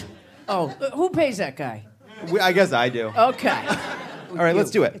 bullshit. Oh, who pays that guy? I guess I do. Okay. All right,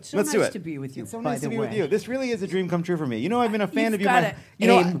 let's do it. It's so let's nice do it. to be with you. It's so by nice the to be way. with you. This really is a dream come true for me. You know, I've been a fan You've of you. gotta You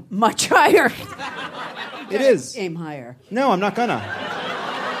know, aim much higher. It is. Aim higher. No, I'm not gonna.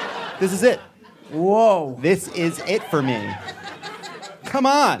 This is it. Whoa. This is it for me. Come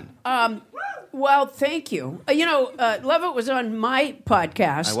on. Well, thank you. Lovett was on my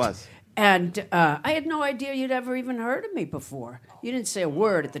podcast. I was. And I had no idea you'd ever even heard of me before. You didn't say a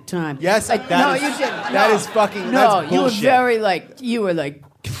word at the time. Yes, you didn't. That is fucking. No, that's you were bullshit. you were like.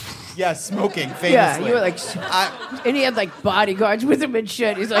 Yeah, smoking famously. Yeah, you were like, and he had like bodyguards with him and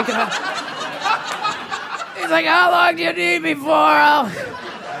shit. He's like, how long do you need me for?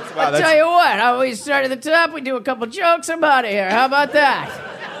 I'll tell you what. We start at the top. We do a couple jokes. I'm out of here. How about that?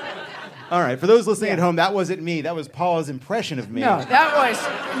 All right, for those listening at home, that wasn't me. That was Paula's impression of me.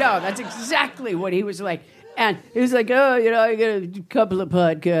 That's exactly what he was like. And he was like, I got a couple of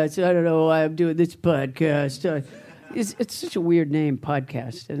podcasts. I don't know why I'm doing this podcast. It's such a weird name,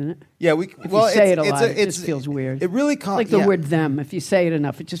 podcast, isn't it? Yeah, if you say it a lot, it just feels weird. It really like the word them. If you say it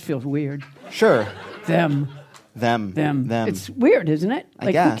enough, it just feels weird. Sure. Them. It's weird, isn't it?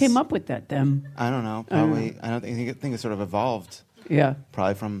 I guess. Who came up with that, them? I don't know. Probably. I think it sort of evolved. Yeah.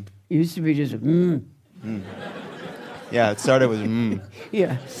 Probably from... It used to be just Yeah, it started with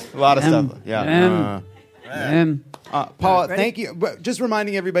Yeah. A lot of stuff. Yeah. Paula, Ready? thank you. Just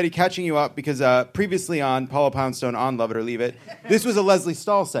reminding everybody, catching you up, because previously on Paula Poundstone on Love It or Leave It, this was a Leslie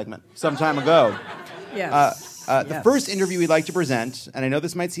Stahl segment some time ago. Yes. The first interview we'd like to present, and I know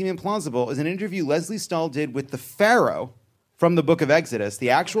this might seem implausible, is an interview Leslie Stahl did with the Pharaoh from the Book of Exodus, the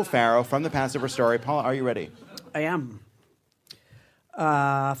actual Pharaoh from the Passover story. Paula, are you ready? I am.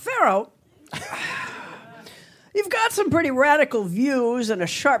 Pharaoh, you've got some pretty radical views and a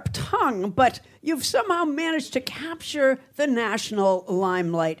sharp tongue, but you've somehow managed to capture the national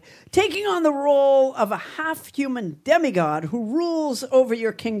limelight, taking on the role of a half-human demigod who rules over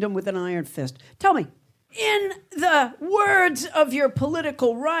your kingdom with an iron fist. Tell me, in the words of your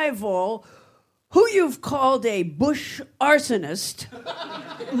political rival, who you've called a bush arsonist,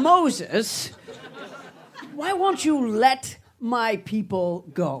 Moses, Why won't you let my people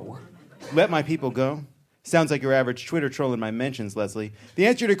go? Let my people go? Sounds like your average Twitter troll in my mentions, Leslie. The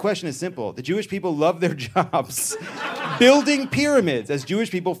answer to your question is simple. The Jewish people love their jobs. Building pyramids, as Jewish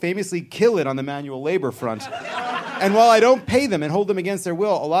people famously kill it on the manual labor front. And while I don't pay them and hold them against their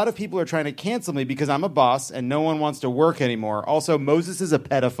will, a lot of people are trying to cancel me because I'm a boss and no one wants to work anymore. Also, Moses is a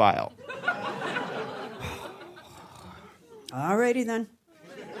pedophile. Alrighty then.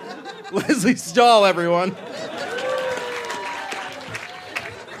 Leslie Stahl, everyone.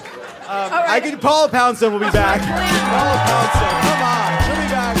 Right. Paula Poundstone will be back. Paula Poundstone, come on, she'll be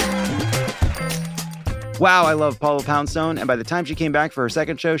back. Wow, I love Paula Poundstone, and by the time she came back for her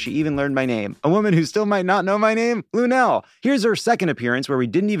second show, she even learned my name. A woman who still might not know my name, Lunel. Here's her second appearance where we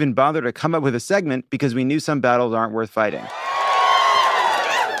didn't even bother to come up with a segment because we knew some battles aren't worth fighting.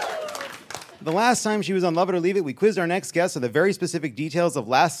 The last time she was on Love It or Leave It, we quizzed our next guest on the very specific details of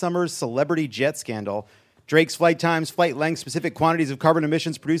last summer's celebrity jet scandal. Drake's flight times, flight length, specific quantities of carbon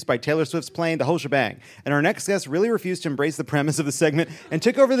emissions produced by Taylor Swift's plane, the whole shebang. And our next guest really refused to embrace the premise of the segment and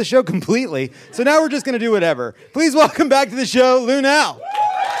took over the show completely. So now we're just going to do whatever. Please welcome back to the show, Lunel.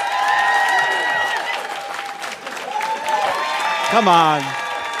 Come on.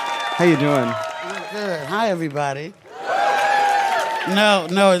 How you doing? Good. Hi, everybody.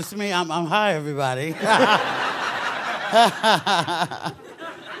 No, it's me. I'm hi, everybody.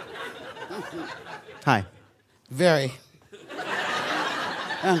 Hi. Very.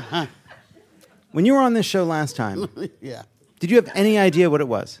 When you were on this show last time, Yeah. did you have any idea what it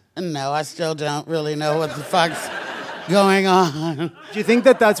was? No, I still don't really know what the fuck's going on. Do you think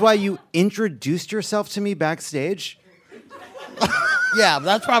that that's why you introduced yourself to me backstage? Yeah,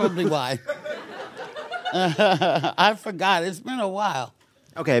 that's probably why. I forgot. It's been a while.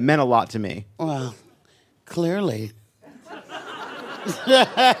 Okay, it meant a lot to me. Well, clearly.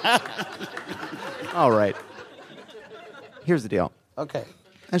 All right. Here's the deal. Okay.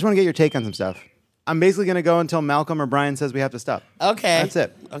 I just want to get your take on some stuff. I'm basically going to go until Malcolm or Brian says we have to stop. Okay. That's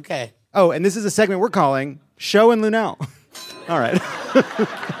it. Okay. Oh, and this is a segment we're calling Show and Lunel. All right.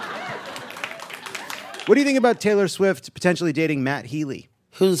 What do you think about Taylor Swift potentially dating Matt Healy?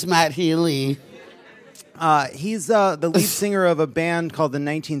 Who's Matt Healy? He's the lead singer of a band called the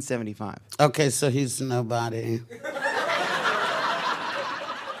 1975. Okay, so he's nobody.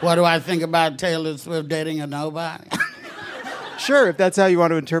 What do I think about Taylor Swift dating a nobody? Sure, if that's how you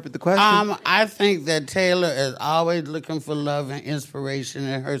want to interpret the question. I think that Taylor is always looking for love and inspiration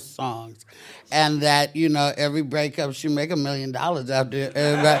in her songs. And that, every breakup she make $1 million after.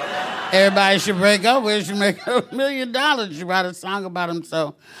 Everybody should break up with, she make $1 million. She write a song about him.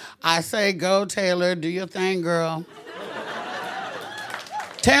 So I say, go Taylor, do your thing, girl.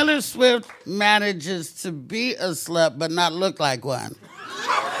 Taylor Swift manages to be a slut but not look like one.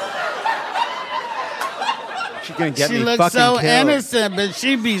 She's gonna get she me looks fucking so killed. innocent, but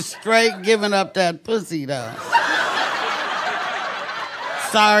she be straight giving up that pussy, though.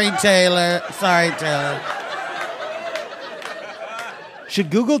 Sorry, Taylor.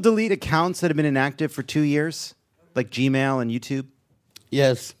 Should Google delete accounts that have been inactive for 2 years? Like Gmail and YouTube?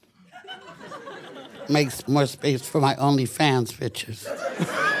 Yes. Makes more space for my OnlyFans pictures.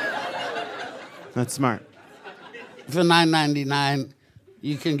 That's smart. For $9.99,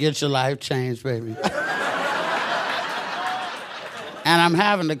 you can get your life changed, baby. And I'm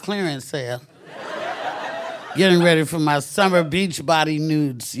having a clearance sale. Getting ready for my summer beach body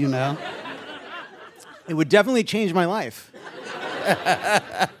nudes, It would definitely change my life.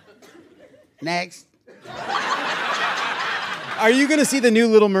 Next. Are you going to see the new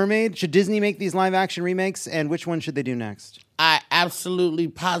Little Mermaid? Should Disney make these live-action remakes? And which one should they do next? I absolutely,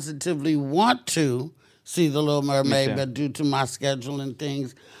 positively want to see The Little Mermaid, too. but due to my schedule and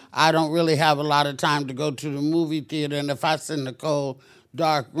things, I don't really have a lot of time to go to the movie theater. And if I sit in a cold,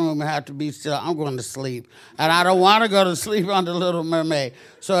 dark room and have to be still, I'm going to sleep. And I don't want to go to sleep on The Little Mermaid.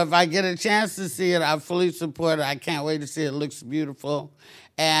 So if I get a chance to see it, I fully support it. I can't wait to see it. It looks beautiful.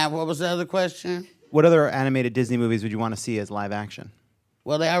 And what was the other question? What other animated Disney movies would you want to see as live action?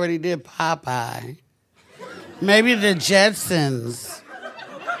 Well, they already did Popeye. Maybe the Jetsons.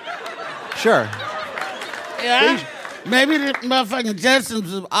 Sure. Yeah? Maybe the motherfucking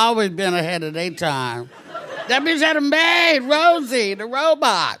Jetsons have always been ahead of their time. That bitch had a maid, Rosie, the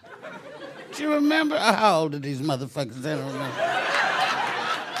robot. Do you remember? How old are these motherfuckers? I don't remember.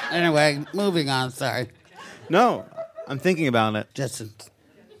 Anyway, moving on, sorry. No, I'm thinking about it. Jetsons.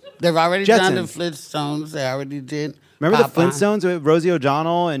 They've already done the Flintstones. They already did Remember Popeye. the Flintstones with Rosie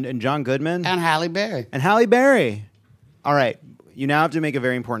O'Donnell and John Goodman? And Halle Berry. And Halle Berry. All right, you now have to make a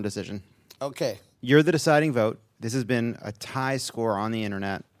very important decision. Okay. You're the deciding vote. This has been a tie score on the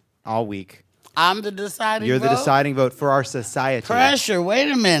internet all week. I'm the deciding You're vote? the deciding vote for our society. Pressure.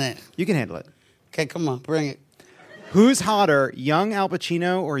 Wait a minute. You can handle it. Okay, come on. Bring it. Who's hotter, young Al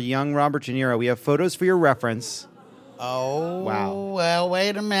Pacino or young Robert De Niro? We have photos for your reference. Oh, wow. Well,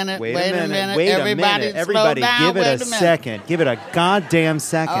 wait a minute. Wait a minute. Everybody give it a second. Give it a goddamn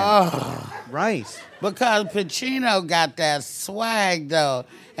second. Oh. Right. Because Pacino got that swag, though.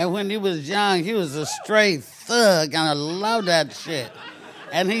 And when he was young, he was a straight thug, and I love that shit.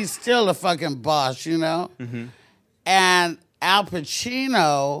 And he's still a fucking boss, you know? Mm-hmm. And Al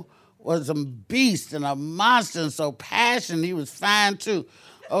Pacino was a beast and a monster and so passionate. He was fine, too.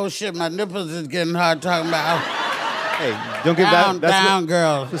 Oh, shit, my nipples is getting hard talking about. Hey, don't give down, that. That's down,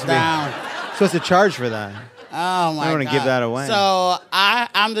 girls, down. Supposed to charge for that. Oh, my God. I don't want to give that away. So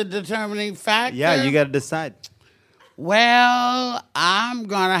I'm the determining factor? Yeah, you got to decide. Well, I'm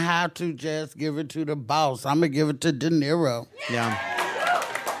going to have to just give it to the boss. I'm going to give it to De Niro. Yeah.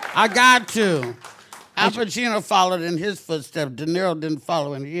 I got to. Al Pacino followed in his footsteps. De Niro didn't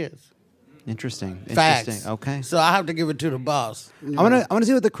follow in his. Interesting. Facts. Okay. So I have to give it to the boss. I want to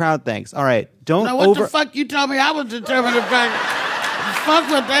see what the crowd thinks. All right. Don't Now, what the fuck you told me I was determined to fuck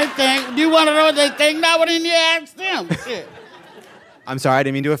what they think. Do you want to know what they think now? Why didn't you ask them? Shit. I'm sorry. I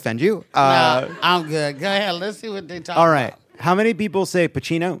didn't mean to offend you. No, I'm good. Go ahead. Let's see what they talk about. All right. How many people say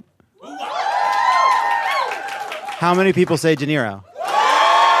Pacino? How many people say De Niro?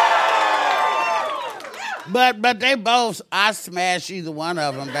 But they both, I smashed either one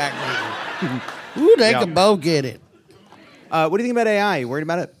of them back then. Ooh, they could both get it. What do you think about AI? You worried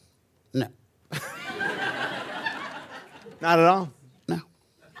about it? No. Not at all? No.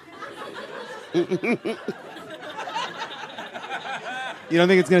 You don't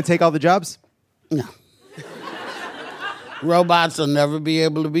think it's going to take all the jobs? No. Robots will never be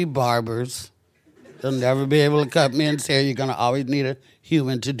able to be barbers. They'll never be able to cut men's hair. You're going to always need a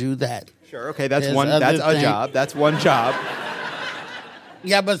human to do that. Sure, okay, that's There's one. That's other a thing. job. That's one job.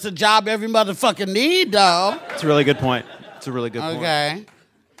 Yeah, but it's a job every motherfucker need, though. It's a really good point. It's a really good point. Okay.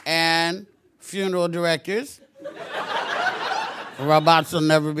 And funeral directors. Robots will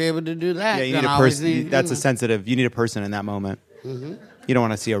never be able to do that. Yeah, you need a person. That's a sensitive. You need a person in that moment. Mm-hmm. You don't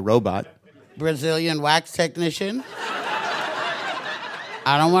want to see a robot. Brazilian wax technician.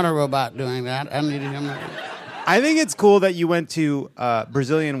 I don't want a robot doing that. I need a human. I think it's cool that you went to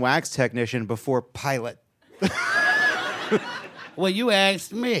Brazilian wax technician before pilot. Well, you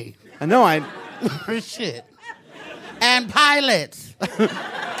asked me. I know. Shit. And pilots.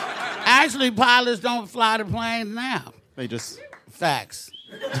 Actually, pilots don't fly the planes now. They just... Facts.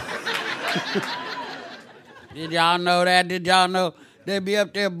 Did y'all know that? Did y'all know they be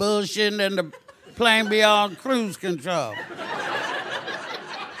up there bullshitting and the plane be on cruise control?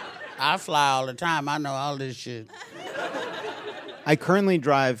 I fly all the time. I know all this shit. I currently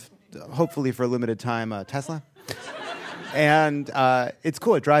drive, hopefully for a limited time, a Tesla. And it's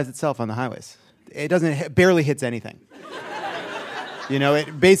cool. It drives itself on the highways. It doesn't, it barely hits anything. You know,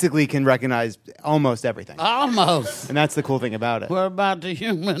 it basically can recognize almost everything. Almost. And that's the cool thing about it. What about the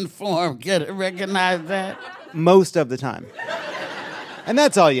human form? Can it recognize that? Most of the time. And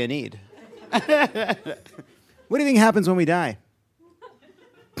that's all you need. What do you think happens when we die?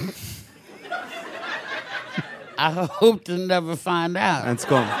 I hope to never find out. That's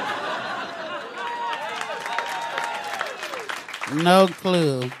cool. No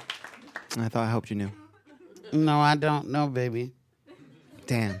clue. I hoped you knew. No, I don't know, baby.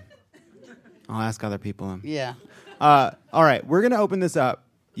 Damn. I'll ask other people. Yeah. All right, we're going to open this up.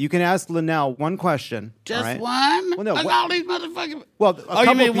 You can ask Linnell one question. Just all right? one? Well, no. Like all these motherfuckers. Well, oh,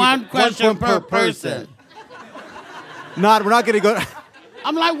 you mean one question per person? We're not going to go...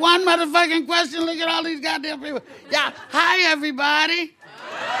 I'm like, one motherfucking question. Look at all these goddamn people. Yeah. Hi, everybody.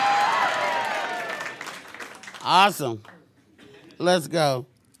 Awesome. Let's go.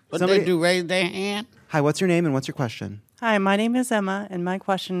 What they do, raise their hand? Hi, what's your name and what's your question? Hi, my name is Emma, and my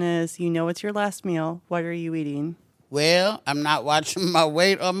question is, you know it's your last meal. What are you eating? Well, I'm not watching my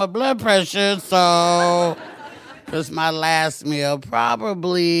weight or my blood pressure, so it's my last meal.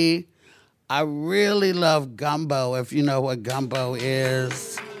 Probably, I really love gumbo, if you know what gumbo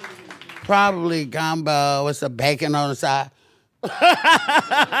is. Probably gumbo. It's a bacon on the side.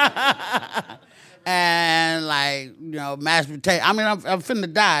 And, like, you know, mashed potato. I mean, I'm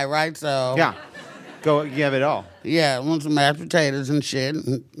finna die, right? So Yeah. Go, you have it all. yeah, I want some mashed potatoes and shit,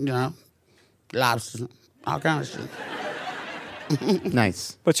 and, you know, lobsters, all kind of shit.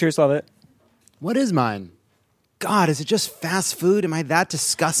 Nice. What's yours, Lovett? What is mine? God, is it just fast food? Am I that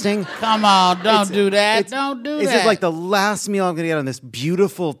disgusting? Come on, don't do that. Don't do that. Is it like the last meal I'm going to get on this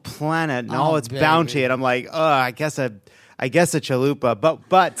beautiful planet and all its baby. bounty? And I'm like, I guess a chalupa,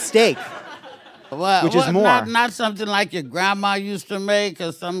 but steak. which is more. Not something like your grandma used to make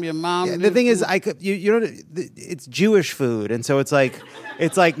or some of your mom. Yeah, the thing is, you know, it's Jewish food, and so it's like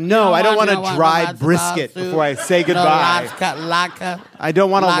no, I don't want a dry brisket before I say goodbye. Latke. I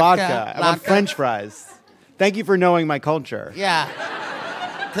don't want a latke. I want French fries. Thank you for knowing my culture. Yeah,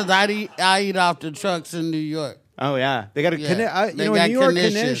 because I eat off the trucks in New York. Oh yeah, they got a in New York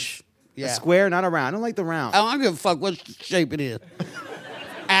knish. Yeah. A square, not a round. I don't like the round. I don't give a fuck what shape it is.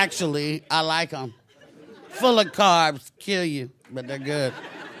 Actually, I like them. Full of carbs, kill you, but they're good.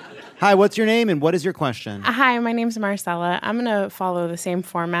 Hi, what's your name and what is your question? Hi, my name's Marcella. I'm going to follow the same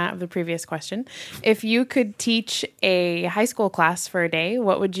format of the previous question. If you could teach a high school class for a day,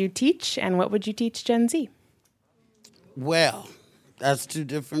 what would you teach and what would you teach Gen Z? Well, that's two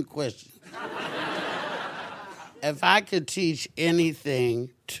different questions. If I could teach anything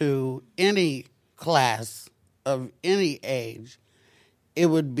to any class of any age, it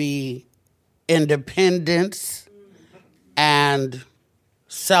would be independence and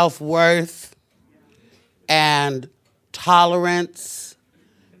self-worth and tolerance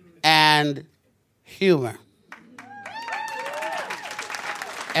and humor.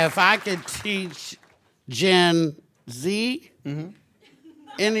 If I could teach Gen Z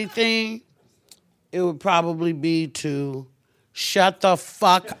anything, it would probably be to shut the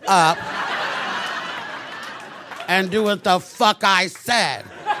fuck up and do what the fuck I said.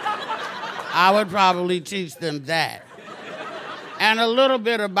 I would probably teach them that. And a little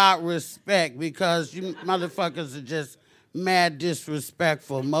bit about respect, because you motherfuckers are just mad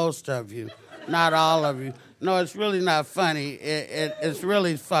disrespectful, most of you, not all of you. No, it's really not funny. It's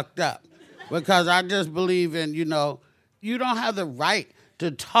really fucked up. Because I just believe in, you don't have the right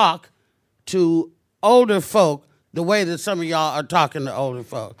to talk to older folk the way that some of y'all are talking to older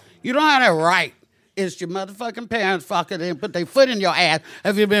folk. You don't have that right. It's your motherfucking parents fucking didn't put their foot in your ass.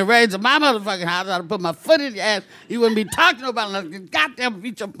 If you'd been raised in my motherfucking house, I'd have put my foot in your ass. You wouldn't be talking about it. Goddamn,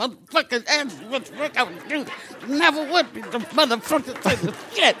 beat your motherfucking ass. What the fuck I would do? Never would beat the motherfucking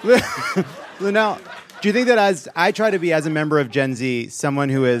shit. Now, do you think that as I try to be, as a member of Gen Z, someone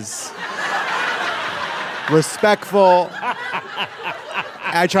who is respectful,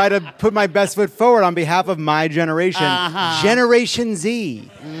 I try to put my best foot forward on behalf of my generation, Generation Z.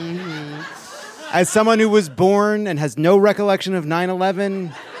 As someone who was born and has no recollection of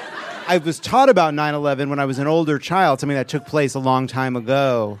 9/11, I was taught about 9/11 when I was an older child, something that took place a long time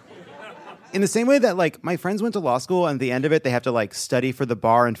ago. In the same way that, my friends went to law school, and at the end of it, they have to, study for the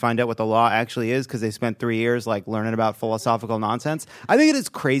bar and find out what the law actually is because they spent 3 years, learning about philosophical nonsense. I think it is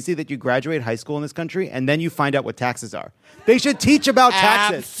crazy that you graduate high school in this country, and then you find out what taxes are. They should teach about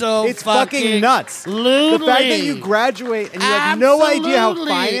taxes. It's fucking nuts. The fact that you graduate and you have no idea how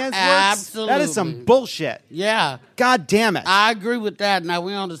finance works, that is some bullshit. Yeah. God damn it. I agree with that. Now,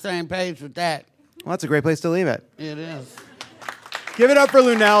 we're on the same page with that. Well, that's a great place to leave it. It is. Give it up for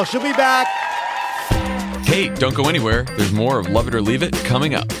Lunel. She'll be back. Hey, don't go anywhere. There's more of Love It or Leave It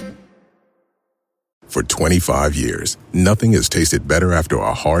coming up. For 25 years, nothing has tasted better after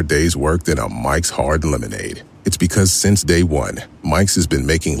a hard day's work than a Mike's Hard Lemonade. It's because since day one, Mike's has been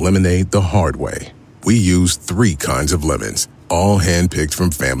making lemonade the hard way. We use 3 kinds of lemons, all hand-picked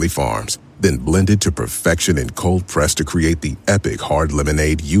from family farms, then blended to perfection and cold-pressed to create the epic hard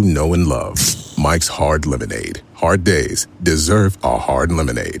lemonade you know and love. Mike's Hard Lemonade. Hard days deserve a hard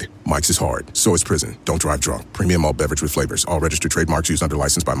lemonade. Mike's is hard, so is prison. Don't drive drunk. Premium malt beverage with flavors. All registered trademarks used under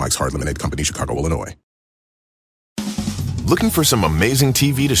license by Mike's Hard Lemonade Company, Chicago, Illinois. Looking for some amazing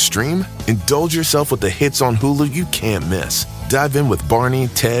TV to stream? Indulge yourself with the hits on Hulu you can't miss. Dive in with Barney,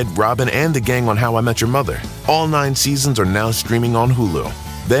 Ted, Robin, and the gang on How I Met Your Mother. All 9 seasons are now streaming on Hulu.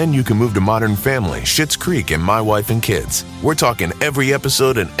 Then you can move to Modern Family, Schitt's Creek, and My Wife and Kids. We're talking every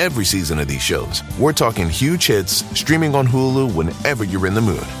episode and every season of these shows. We're talking huge hits, streaming on Hulu whenever you're in the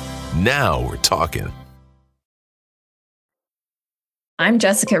mood. Now we're talking. I'm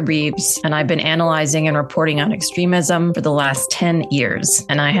Jessica Reeves, and I've been analyzing and reporting on extremism for the last 10 years,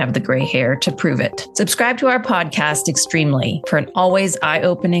 and I have the gray hair to prove it. Subscribe to our podcast, Extremely, for an always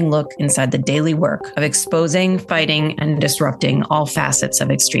eye-opening look inside the daily work of exposing, fighting, and disrupting all facets of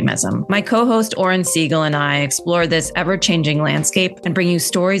extremism. My co-host, Oren Siegel, and I explore this ever-changing landscape and bring you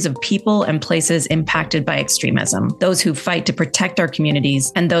stories of people and places impacted by extremism, those who fight to protect our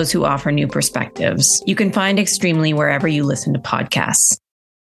communities, and those who offer new perspectives. You can find Extremely wherever you listen to podcasts.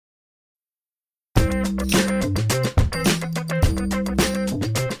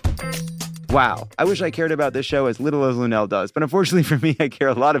 Wow, I wish I cared about this show as little as Lunel does, but unfortunately for me, I care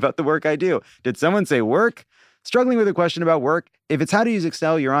a lot about the work I do. Did someone say work? Struggling with a question about work? If it's how to use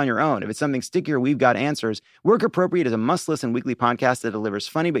Excel, you're on your own. If it's something stickier, we've got answers. Work Appropriate is a must-listen weekly podcast that delivers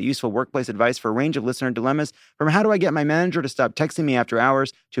funny but useful workplace advice for a range of listener dilemmas, from how do I get my manager to stop texting me after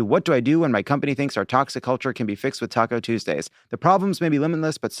hours, to what do I do when my company thinks our toxic culture can be fixed with Taco Tuesdays. The problems may be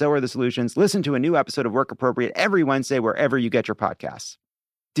limitless, but so are the solutions. Listen to a new episode of Work Appropriate every Wednesday wherever you get your podcasts.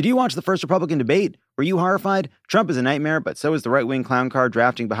 Did you watch the first Republican debate? Were you horrified? Trump is a nightmare, but so is the right-wing clown car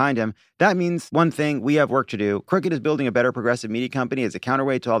drafting behind him. That means one thing: we have work to do. Crooked is building a better progressive media company as a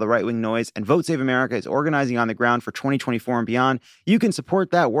counterweight to all the right-wing noise, and Vote Save America is organizing on the ground for 2024 and beyond. You can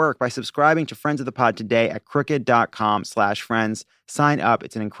support that work by subscribing to Friends of the Pod today at crooked.com/friends. Sign up.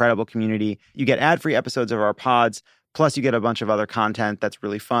 It's an incredible community. You get ad-free episodes of our pods, plus you get a bunch of other content that's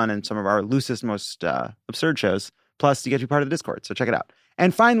really fun and some of our loosest, most absurd shows. Plus, you get to be part of the Discord, so check it out.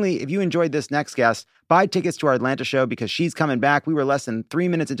 And finally, if you enjoyed this next guest, buy tickets to our Atlanta show because she's coming back. We were less than 3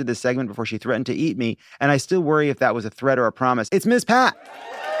 minutes into this segment before she threatened to eat me, and I still worry if that was a threat or a promise. It's Miss Pat.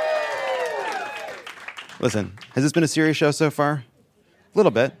 Listen, has this been a serious show so far? A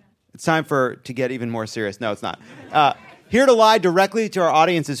little bit. It's time to get even more serious. No, it's not. Here to lie directly to our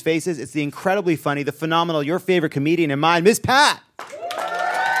audience's faces, it's the incredibly funny, the phenomenal, your favorite comedian and mine, Miss Pat.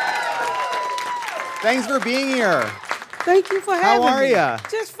 Thanks for being here. Thank you for having me. How are you?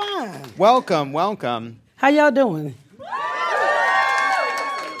 Just fine. Welcome, welcome. How y'all doing? How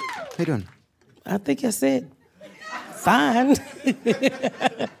you doing? I think I said fine.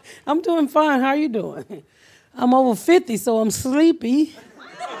 I'm doing fine. How are you doing? I'm over 50, so I'm sleepy.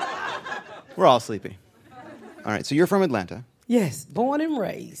 We're all sleepy. All right, so you're from Atlanta. Yes, born and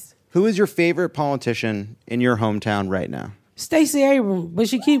raised. Who is your favorite politician in your hometown right now? Stacey Abrams, but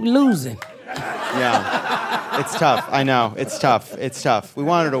she keep losing. Yeah, it's tough. I know, it's tough. It's tough. We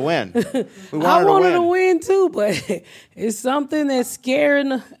want her to win. I want her to win too, but it's something that's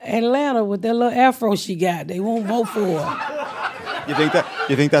scaring Atlanta with that little afro she got. They won't vote for her. You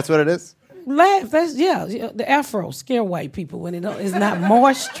think that's what it is? The afro scare white people when it's not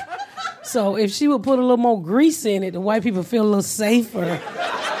moist. So if she would put a little more grease in it, the white people feel a little safer.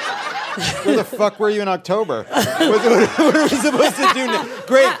 Where the fuck were you in October? What are we supposed to do now?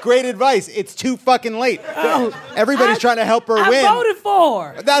 Great advice. It's too fucking late. Everybody's trying to help her win. I voted for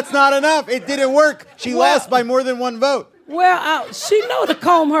her. That's not enough. It didn't work. She lost by more than one vote. Well, she know to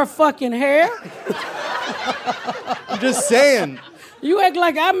comb her fucking hair. I'm just saying. You act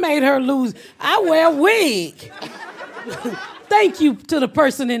like I made her lose. I wear a wig. Thank you to the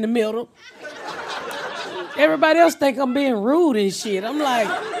person in the middle. Everybody else think I'm being rude and shit. I'm like,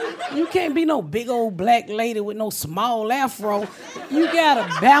 you can't be no big old black lady with no small afro. You gotta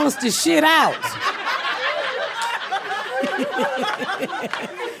balance the shit out.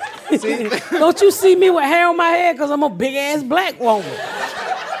 Don't you see me with hair on my head because I'm a big ass black woman?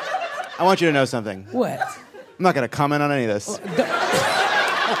 I want you to know something. What? I'm not gonna comment on any of this.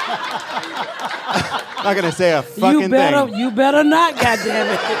 I'm not gonna say a fucking thing. You better not,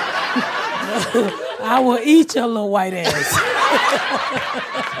 goddammit. I will eat your little white ass.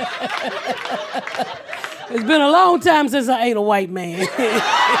 It's been a long time since I ate a white man.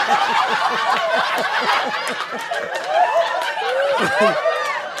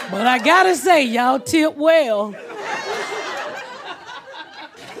 But I gotta say, y'all tip well.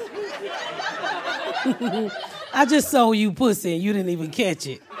 I just sold you pussy and you didn't even catch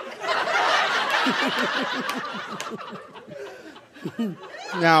it.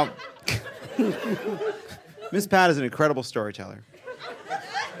 Now, Miss Pat is an incredible storyteller.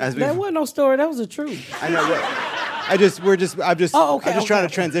 That wasn't no story. That was the truth. I know. I'm just trying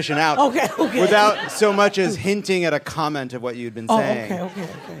to transition out. Okay. Without so much as hinting at a comment of what you'd been saying. Okay.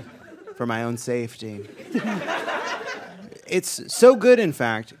 For my own safety. It's so good, in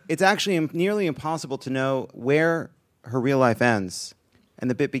fact, it's actually nearly impossible to know where her real life ends and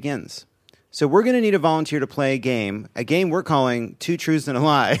the bit begins. So we're going to need a volunteer to play a game we're calling Two Truths and a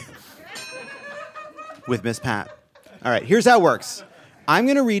Lie with Miss Pat. All right, here's how it works. I'm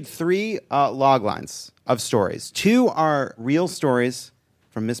going to read 3 log lines of stories. 2 are real stories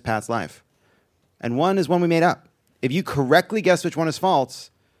from Miss Pat's life, and 1 is one we made up. If you correctly guess which one is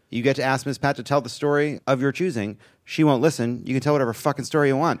false, you get to ask Miss Pat to tell the story of your choosing. She won't listen. You can tell whatever fucking story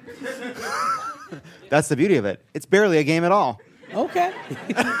you want. That's the beauty of it. It's barely a game at all. Okay.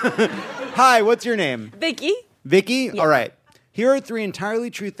 Hi, what's your name? Vicky. Vicky? Yeah. All right. Here are 3 entirely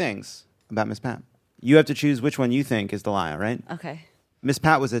true things about Miss Pat. You have to choose which one you think is the lie, all right? Okay. Miss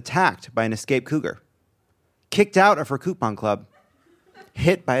Pat was attacked by an escaped cougar, kicked out of her coupon club,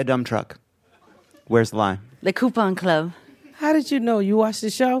 hit by a dump truck. Where's the lie? The coupon club. How did you know? You watched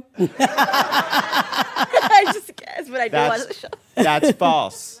the show? I just guessed, but I did watch the show. That's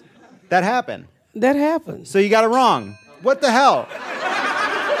false. That happened. That happened. So you got it wrong. What the hell?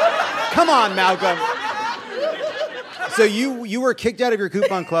 Come on, Malcolm. So you were kicked out of your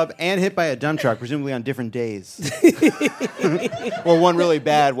coupon club and hit by a dump truck, presumably on different days. Well, one really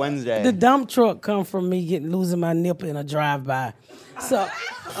bad Wednesday. The dump truck come from me losing my nipple in a drive-by. So,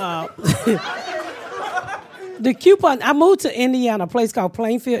 the coupon, I moved to Indiana, a place called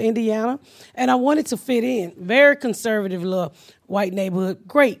Plainfield, Indiana, and I wanted to fit in. Very conservative little white neighborhood,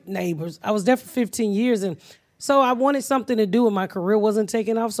 great neighbors. I was there for 15 years, and so I wanted something to do, and my career wasn't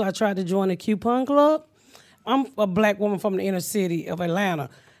taking off, so I tried to join a coupon club. I'm a black woman from the inner city of Atlanta,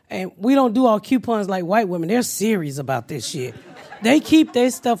 and we don't do all coupons like white women. They're serious about this shit. They keep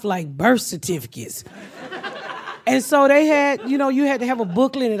their stuff like birth certificates. And so they had, you had to have a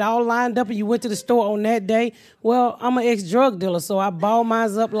booklet and it all lined up and you went to the store on that day. Well, I'm an ex-drug dealer, so I balled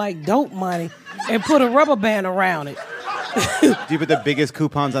mine up like dope money and put a rubber band around it. Do you put the biggest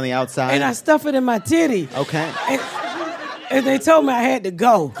coupons on the outside? And I stuff it in my titty. Okay. And they told me I had to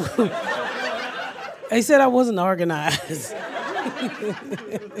go. They said I wasn't organized.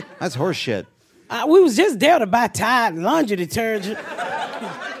 That's horse shit. We was just there to buy Tide and laundry detergent.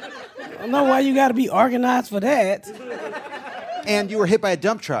 I don't know why you got to be organized for that. And you were hit by a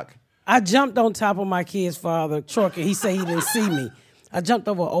dump truck. I jumped on top of my kid's father, truck, and he said he didn't see me. I jumped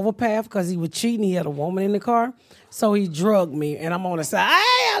over an overpass because he was cheating. He had a woman in the car. So he drugged me, and I'm on the side. Hey,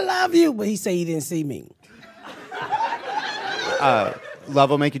 I love you. But he said he didn't see me.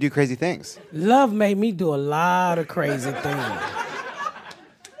 Love will make you do crazy things. Love made me do a lot of crazy things.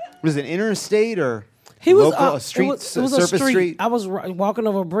 Was it interstate or he was local, a street, it was surface a street. I was walking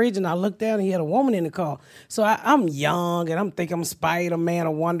over a bridge and I looked down and he had a woman in the car. So I'm young and I'm thinking I'm Spider-Man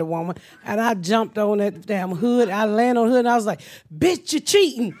or Wonder Woman. And I jumped on that damn hood. I landed on the hood and I was like, bitch, you're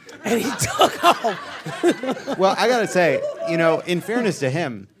cheating. And he took off. Well, I got to say, in fairness to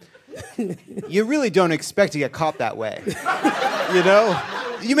him, you really don't expect to get caught that way.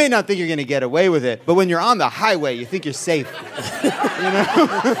 You may not think you're going to get away with it, but when you're on the highway, you think you're safe.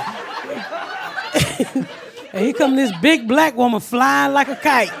 And here come this big black woman flying like a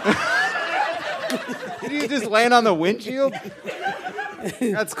kite. Did you just land on the windshield?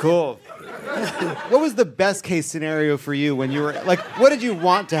 That's cool. What was the best case scenario for you when you were, what did you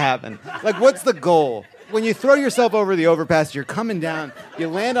want to happen? What's the goal? When you throw yourself over the overpass, you're coming down, you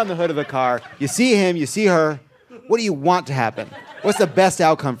land on the hood of the car, you see him, you see her. What do you want to happen? What's the best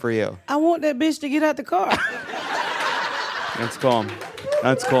outcome for you? I want that bitch to get out the car. That's cool.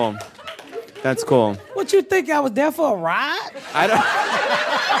 That's cool. That's cool. What, you think I was there for a ride? I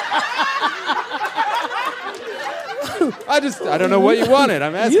don't know what you wanted.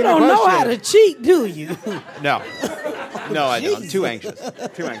 I'm asking you don't a question. know how to cheat, do you? No, I don't. I'm too anxious.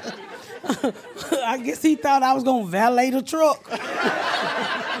 I guess he thought I was going to valet the truck.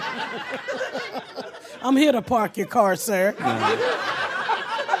 I'm here to park your car, sir.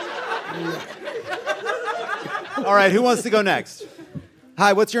 All right, who wants to go next?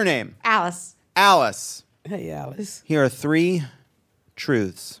 Hi, what's your name? Alice. Alice. Hey, Alice. Here are 3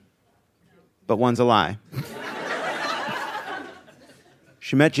 truths, but one's a lie.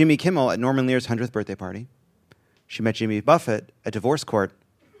 She met Jimmy Kimmel at Norman Lear's 100th birthday party. She met Jimmy Buffett at divorce court.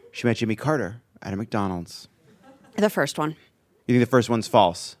 She met Jimmy Carter at a McDonald's. The first one. You think the first one's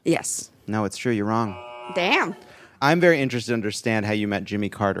false? Yes. No, it's true. You're wrong. Damn. I'm very interested to understand how you met Jimmy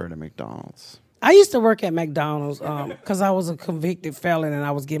Carter at a McDonald's. I used to work at McDonald's because I was a convicted felon and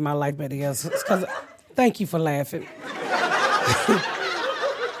I was getting my life back together. Thank you for laughing.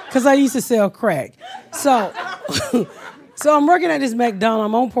 Because I used to sell crack. So I'm working at this McDonald's.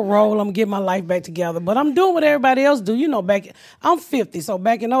 I'm on parole. I'm getting my life back together. But I'm doing what everybody else do. I'm 50. So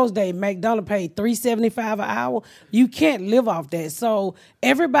back in those days, McDonald's paid $3.75 an hour. You can't live off that. So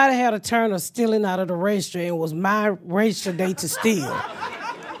everybody had a turn of stealing out of the register, and it was my register day to steal.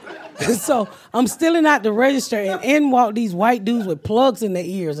 So I'm stealing out the register, and in walk these white dudes with plugs in their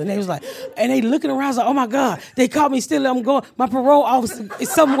ears, and they was like, and they looking around, like, oh my God, they caught me stealing. I'm going, my parole officer is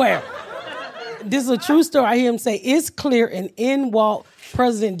somewhere. This is a true story. I hear him say, it's clear, and in walked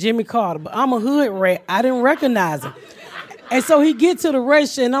President Jimmy Carter, but I'm a hood rat. I didn't recognize him. And so he get to the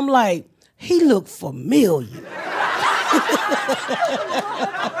register, and I'm like, he looked familiar.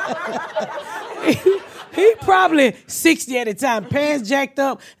 He probably 60 at the time, pants jacked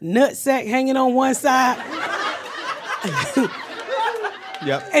up, nutsack hanging on one side.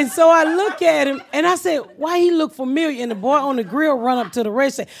 Yep. And so I look at him, and I said, why he look familiar? And the boy on the grill run up to the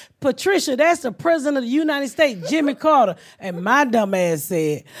register and say, Patricia, that's the President of the United States, Jimmy Carter. And my dumb ass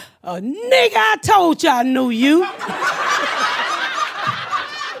said, nigga, I told you I knew you.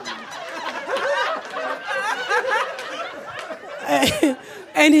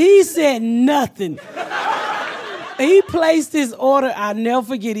 And he said nothing. He placed his order. I'll never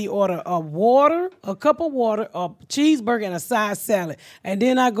forget. He ordered a cup of water, a cheeseburger, and a side salad. And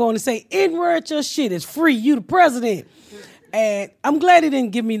then I go in and say, "Inward your shit. It's free. You the president." And I'm glad he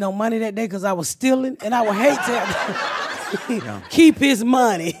didn't give me no money that day because I was stealing, and I would hate to have to keep his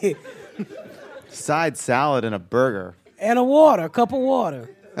money. Side salad and a burger. And a cup of water.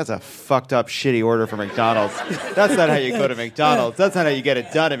 That's a fucked up, shitty order for McDonald's. That's not how you go to McDonald's. That's not how you get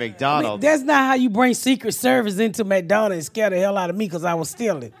it done at McDonald's. That's not how you bring Secret Service into McDonald's and scare the hell out of me because I was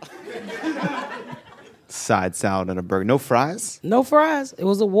stealing. Side salad and a burger. No fries? No fries. It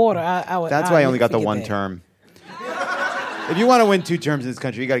was a water. That's why I only got the one term. If you want to win 2 terms in this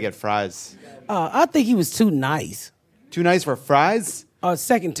country, you got to get fries. I think he was too nice. Too nice for fries?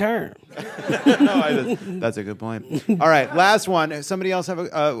 Second term. That's a good point. All right, last one. Somebody else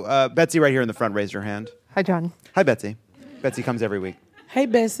have Betsy right here in the front. Raise your hand. Hi, John. Hi, Betsy. Betsy comes every week. Hey,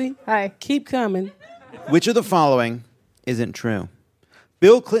 Betsy. Hi. Keep coming. Which of the following isn't true?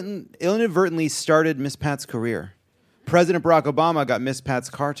 Bill Clinton inadvertently started Miss Pat's career. President Barack Obama got Miss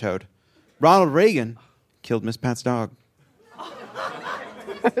Pat's car towed. Ronald Reagan killed Miss Pat's dog.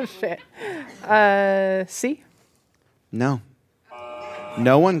 Shit. C? No.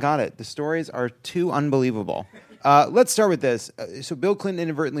 No one got it. The stories are too unbelievable. Let's start with this. So Bill Clinton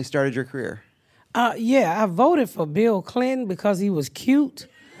inadvertently started your career. Yeah, I voted for Bill Clinton because he was cute.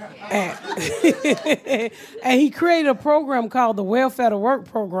 And, and he created a program called the Welfare to Work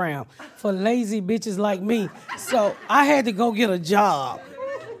program for lazy bitches like me. So I had to go get a job.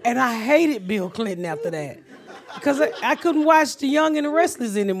 And I hated Bill Clinton after that because I couldn't watch The Young and the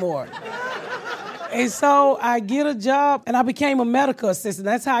Restless anymore. And so I get a job, and I became a medical assistant.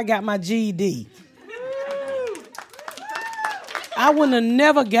 That's how I got my GED. I wouldn't have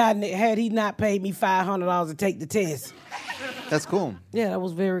never gotten it had he not paid me $500 to take the test. That's cool. Yeah, that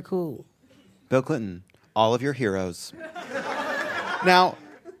was very cool. Bill Clinton, all of your heroes. Now,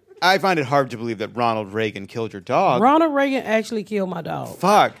 I find it hard to believe that Ronald Reagan killed your dog. Ronald Reagan actually killed my dog.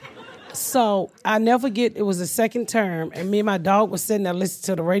 Fuck. So I never forget, it was the second term, and me and my dog was sitting there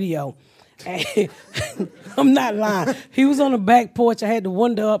listening to the radio. And I'm not lying. He was on the back porch. I had the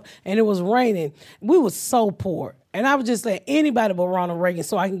window up, and it was raining. We were so poor. And I was just saying, anybody but Ronald Reagan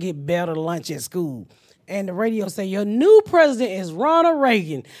so I can get better lunch at school. And the radio said, your new president is Ronald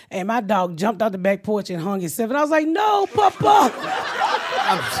Reagan. And my dog jumped out the back porch and hung himself. And I was like, no, Papa.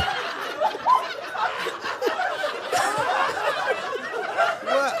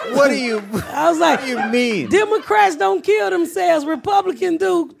 What do you? I was like, what do you mean? Democrats don't kill themselves. Republicans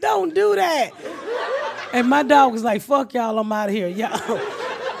don't do that. And my dog was like, fuck y'all, I'm out of here.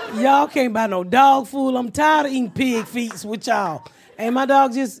 Y'all can't buy no dog food. I'm tired of eating pig feet with y'all. And my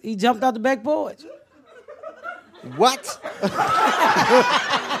dog he jumped out the back porch. What?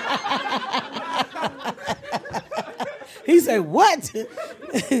 He said, what?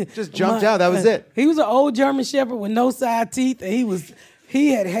 Just jumped out. That was it. He was an old German Shepherd with no side teeth, and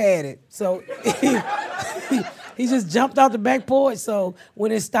he had it. So he just jumped out the back porch. So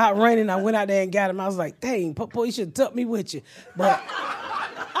when it stopped raining, I went out there and got him. I was like, dang, Papa, you should have took me with you. But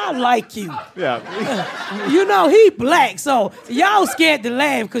I like you. Yeah. You know, he black, so y'all scared to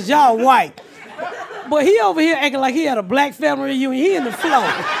laugh because y'all white. But he over here acting like he had a black family reunion. He in the flow.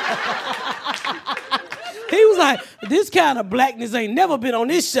 He was like, this kind of blackness ain't never been on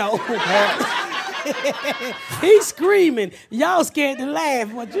this show. He's screaming. Y'all scared to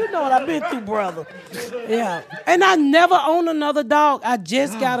laugh, but you know what I've been through, brother. Yeah. And I never owned another dog. I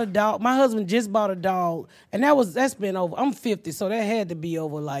just got a dog. My husband just bought a dog. And that's been over. I'm 50, so that had to be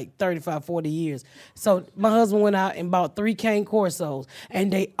over like 35, 40 years. So my husband went out and bought 3 Cane Corsos,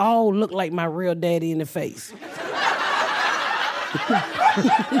 and they all look like my real daddy in the face.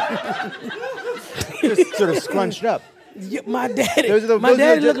 Just sort of scrunched up. Yeah, my daddy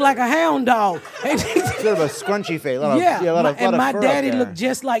looked like a hound dog. Sort of a scrunchy face. And my daddy looked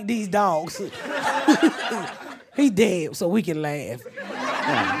just like these dogs. He dead, so we can laugh.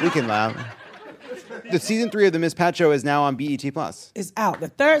 Yeah, we can laugh. The season 3 of the Miss Pat Show is now on BET+. It's out, the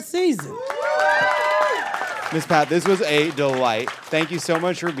 3rd season. Miss Pat, this was a delight. Thank you so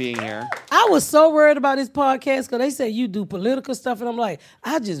much for being here. I was so worried about this podcast because they said you do political stuff, and I'm like,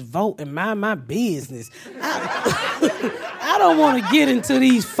 I just vote and mind my business. I don't want to get into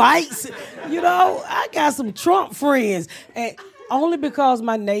these fights. You know, I got some Trump friends, and only because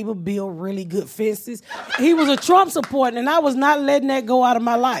my neighbor built really good fences. He was a Trump supporter, and I was not letting that go out of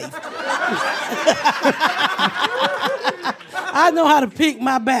my life. I know how to pick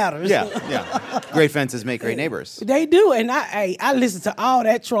my batters. Yeah. Great fences make great neighbors. They do, and I listened to all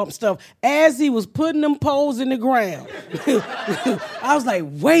that Trump stuff as he was putting them poles in the ground. I was like,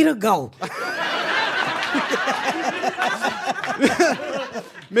 way to go.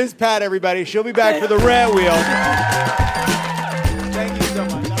 Miss Pat, everybody. She'll be back for the rare wheel. Thank you so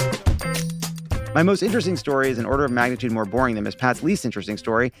much. My most interesting story is an order of magnitude more boring than Miss Pat's least interesting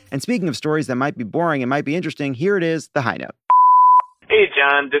story. And speaking of stories that might be boring and might be interesting, here it is, the high note. Hey,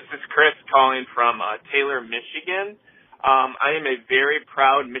 John. This is Chris calling from Taylor, Michigan. I am a very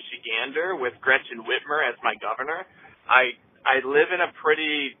proud Michigander with Gretchen Whitmer as my governor. I live in a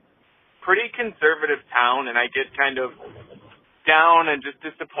pretty conservative town, and I get kind of down and just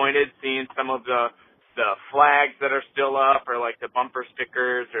disappointed seeing some of the flags that are still up, or like the bumper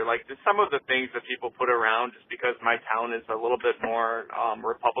stickers, or like just some of the things that people put around, just because my town is a little bit more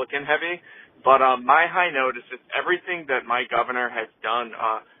Republican heavy. But my high note is just everything that my governor has done.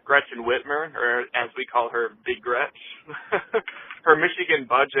 Gretchen Whitmer, or as we call her, Big Gretch, her Michigan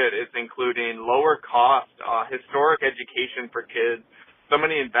budget is including lower cost, historic education for kids, so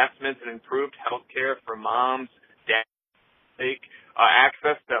many investments in improved health care for moms, dads,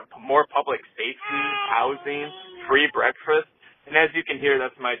 access to more public safety, housing, free breakfast. And as you can hear,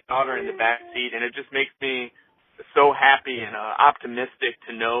 that's my daughter in the back seat, and it just makes me so happy and optimistic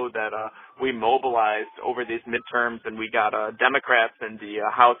to know that we mobilized over these midterms, and we got Democrats in the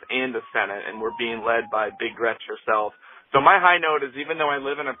House and the Senate, and we're being led by Big Gretch herself. So my high note is, even though I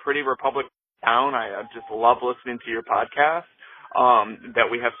live in a pretty Republican town, I just love listening to your podcast.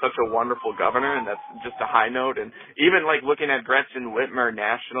 That we have such a wonderful governor, and that's just a high note. And even like looking at Gretchen Whitmer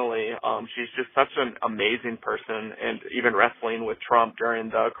nationally, she's just such an amazing person, and even wrestling with Trump during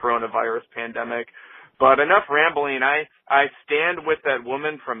the coronavirus pandemic. But enough rambling. I stand with that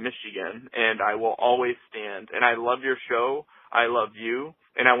woman from Michigan, and I will always stand. And I love your show. I love you.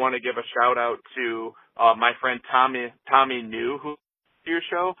 And I want to give a shout out to my friend Tommy New, who to your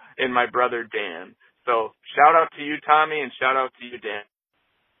show, and my brother Dan. So shout out to you, Tommy, and shout out to you, Dan.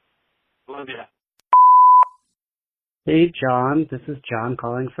 Love ya. Hey, John. This is John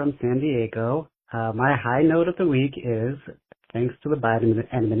calling from San Diego. My high note of the week is, thanks to the Biden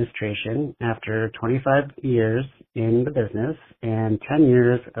administration, after 25 years in the business and 10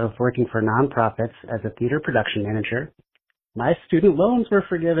 years of working for nonprofits as a theater production manager, my student loans were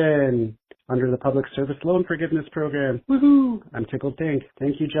forgiven under the Public Service Loan Forgiveness Program. Woohoo! I'm tickled pink.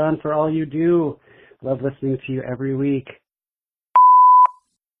 Thank you, John, for all you do. Love listening to you every week.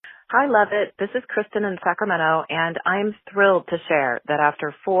 Hi, Lovett. This is Kristen in Sacramento, and I'm thrilled to share that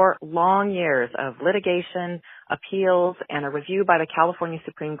after 4 long years of litigation, appeals, and a review by the California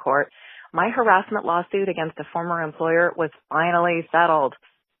Supreme Court, my harassment lawsuit against a former employer was finally settled.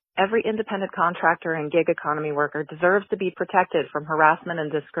 Every independent contractor and gig economy worker deserves to be protected from harassment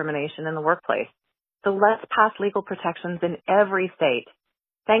and discrimination in the workplace. So let's pass legal protections in every state.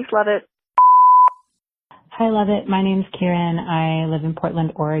 Thanks, Lovett. Hi, Lovett. My name's Kieran. I live in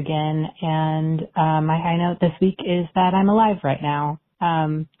Portland, Oregon, and my high note this week is that I'm alive right now.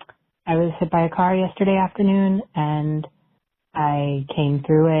 I was hit by a car yesterday afternoon, and I came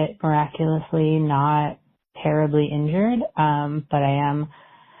through it miraculously, not terribly injured, but I am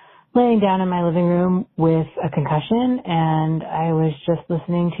laying down in my living room with a concussion, and I was just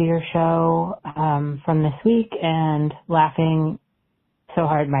listening to your show from this week and laughing so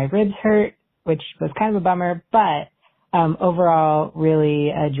hard my ribs hurt, which was kind of a bummer, but overall really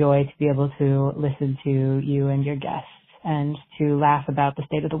a joy to be able to listen to you and your guests and to laugh about the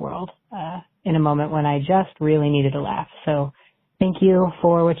state of the world in a moment when I just really needed a laugh. So thank you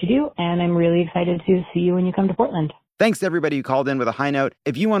for what you do, and I'm really excited to see you when you come to Portland. Thanks to everybody who called in with a high note.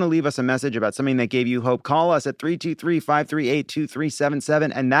 If you want to leave us a message about something that gave you hope, call us at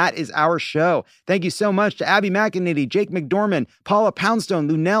 323-538-2377, and that is our show. Thank you so much to Abby McEnany, Jake McDormand, Paula Poundstone,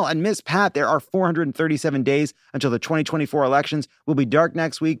 Lunell, and Miss Pat. There are 437 days until the 2024 elections. We'll be dark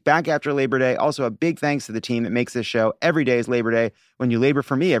next week, back after Labor Day. Also, a big thanks to the team that makes this show. Every day is Labor Day when you labor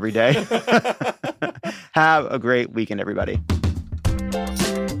for me every day. Have a great weekend, everybody.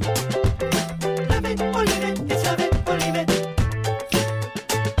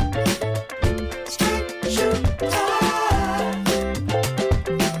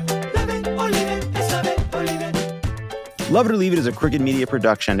 Love It or Leave It is a Crooked Media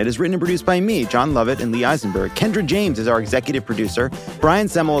production. It is written and produced by me, John Lovett, and Lee Eisenberg. Kendra James is our executive producer. Brian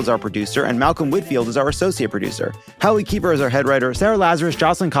Semmel is our producer, and Malcolm Whitfield is our associate producer. Hallie Keeper is our head writer. Sarah Lazarus,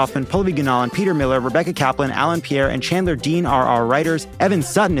 Jocelyn Kaufman, Pallavi Gunalan, Peter Miller, Rebecca Kaplan, Alan Pierre, and Chandler Dean are our writers. Evan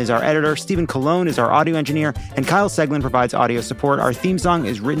Sutton is our editor. Stephen Colon is our audio engineer. And Kyle Seglin provides audio support. Our theme song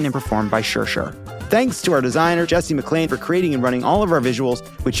is written and performed by Sure Sure. Thanks to our designer, Jesse McLean, for creating and running all of our visuals,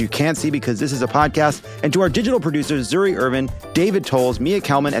 which you can't see because this is a podcast, and to our digital producers, Zuri Irvin, David Tolles, Mia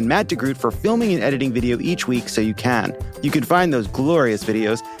Kelman, and Matt DeGroot for filming and editing video each week so you can. You can find those glorious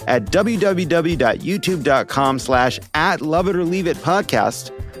videos at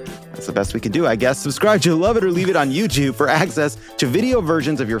www.youtube.com/@loveitOrLeaveItPodcast. That's the best we can do, I guess. Subscribe to Love It or Leave It on YouTube for access to video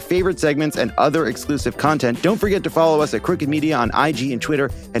versions of your favorite segments and other exclusive content. Don't forget to follow us at Crooked Media on IG and Twitter.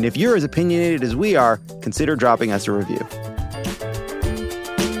 And if you're as opinionated as we are, consider dropping us a review.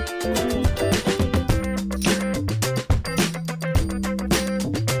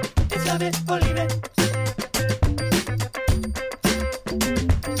 It's Love It or Leave It.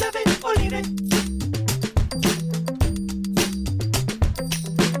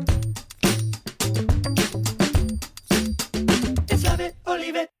 Love it or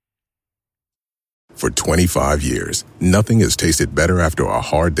leave it. For 25 years, nothing has tasted better after a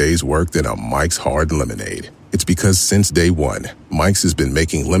hard day's work than a Mike's Hard Lemonade. It's because since day one, Mike's has been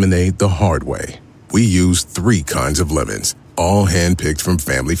making lemonade the hard way. We use 3 kinds of lemons, all hand-picked from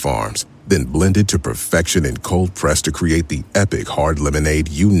family farms, then blended to perfection in cold press to create the epic hard lemonade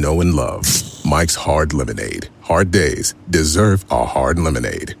you know and love. Mike's Hard Lemonade. Hard days deserve a hard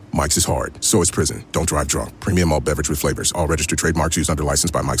lemonade. Mike's is hard, so is prison. Don't drive drunk. Premium malt beverage with flavors. All registered trademarks used under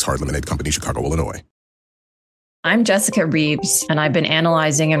license by Mike's Hard Lemonade Company, Chicago, Illinois. I'm Jessica Reeves, and I've been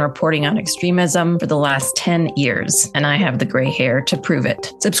analyzing and reporting on extremism for the last 10 years, and I have the gray hair to prove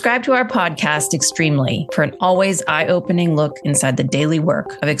it. Subscribe to our podcast, Extremely, for an always eye-opening look inside the daily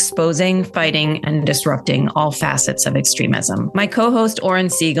work of exposing, fighting, and disrupting all facets of extremism. My co-host,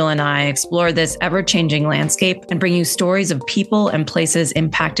 Oren Siegel, and I explore this ever-changing landscape and bring you stories of people and places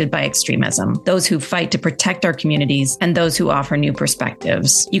impacted by extremism, those who fight to protect our communities, and those who offer new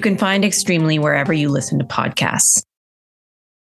perspectives. You can find Extremely wherever you listen to podcasts.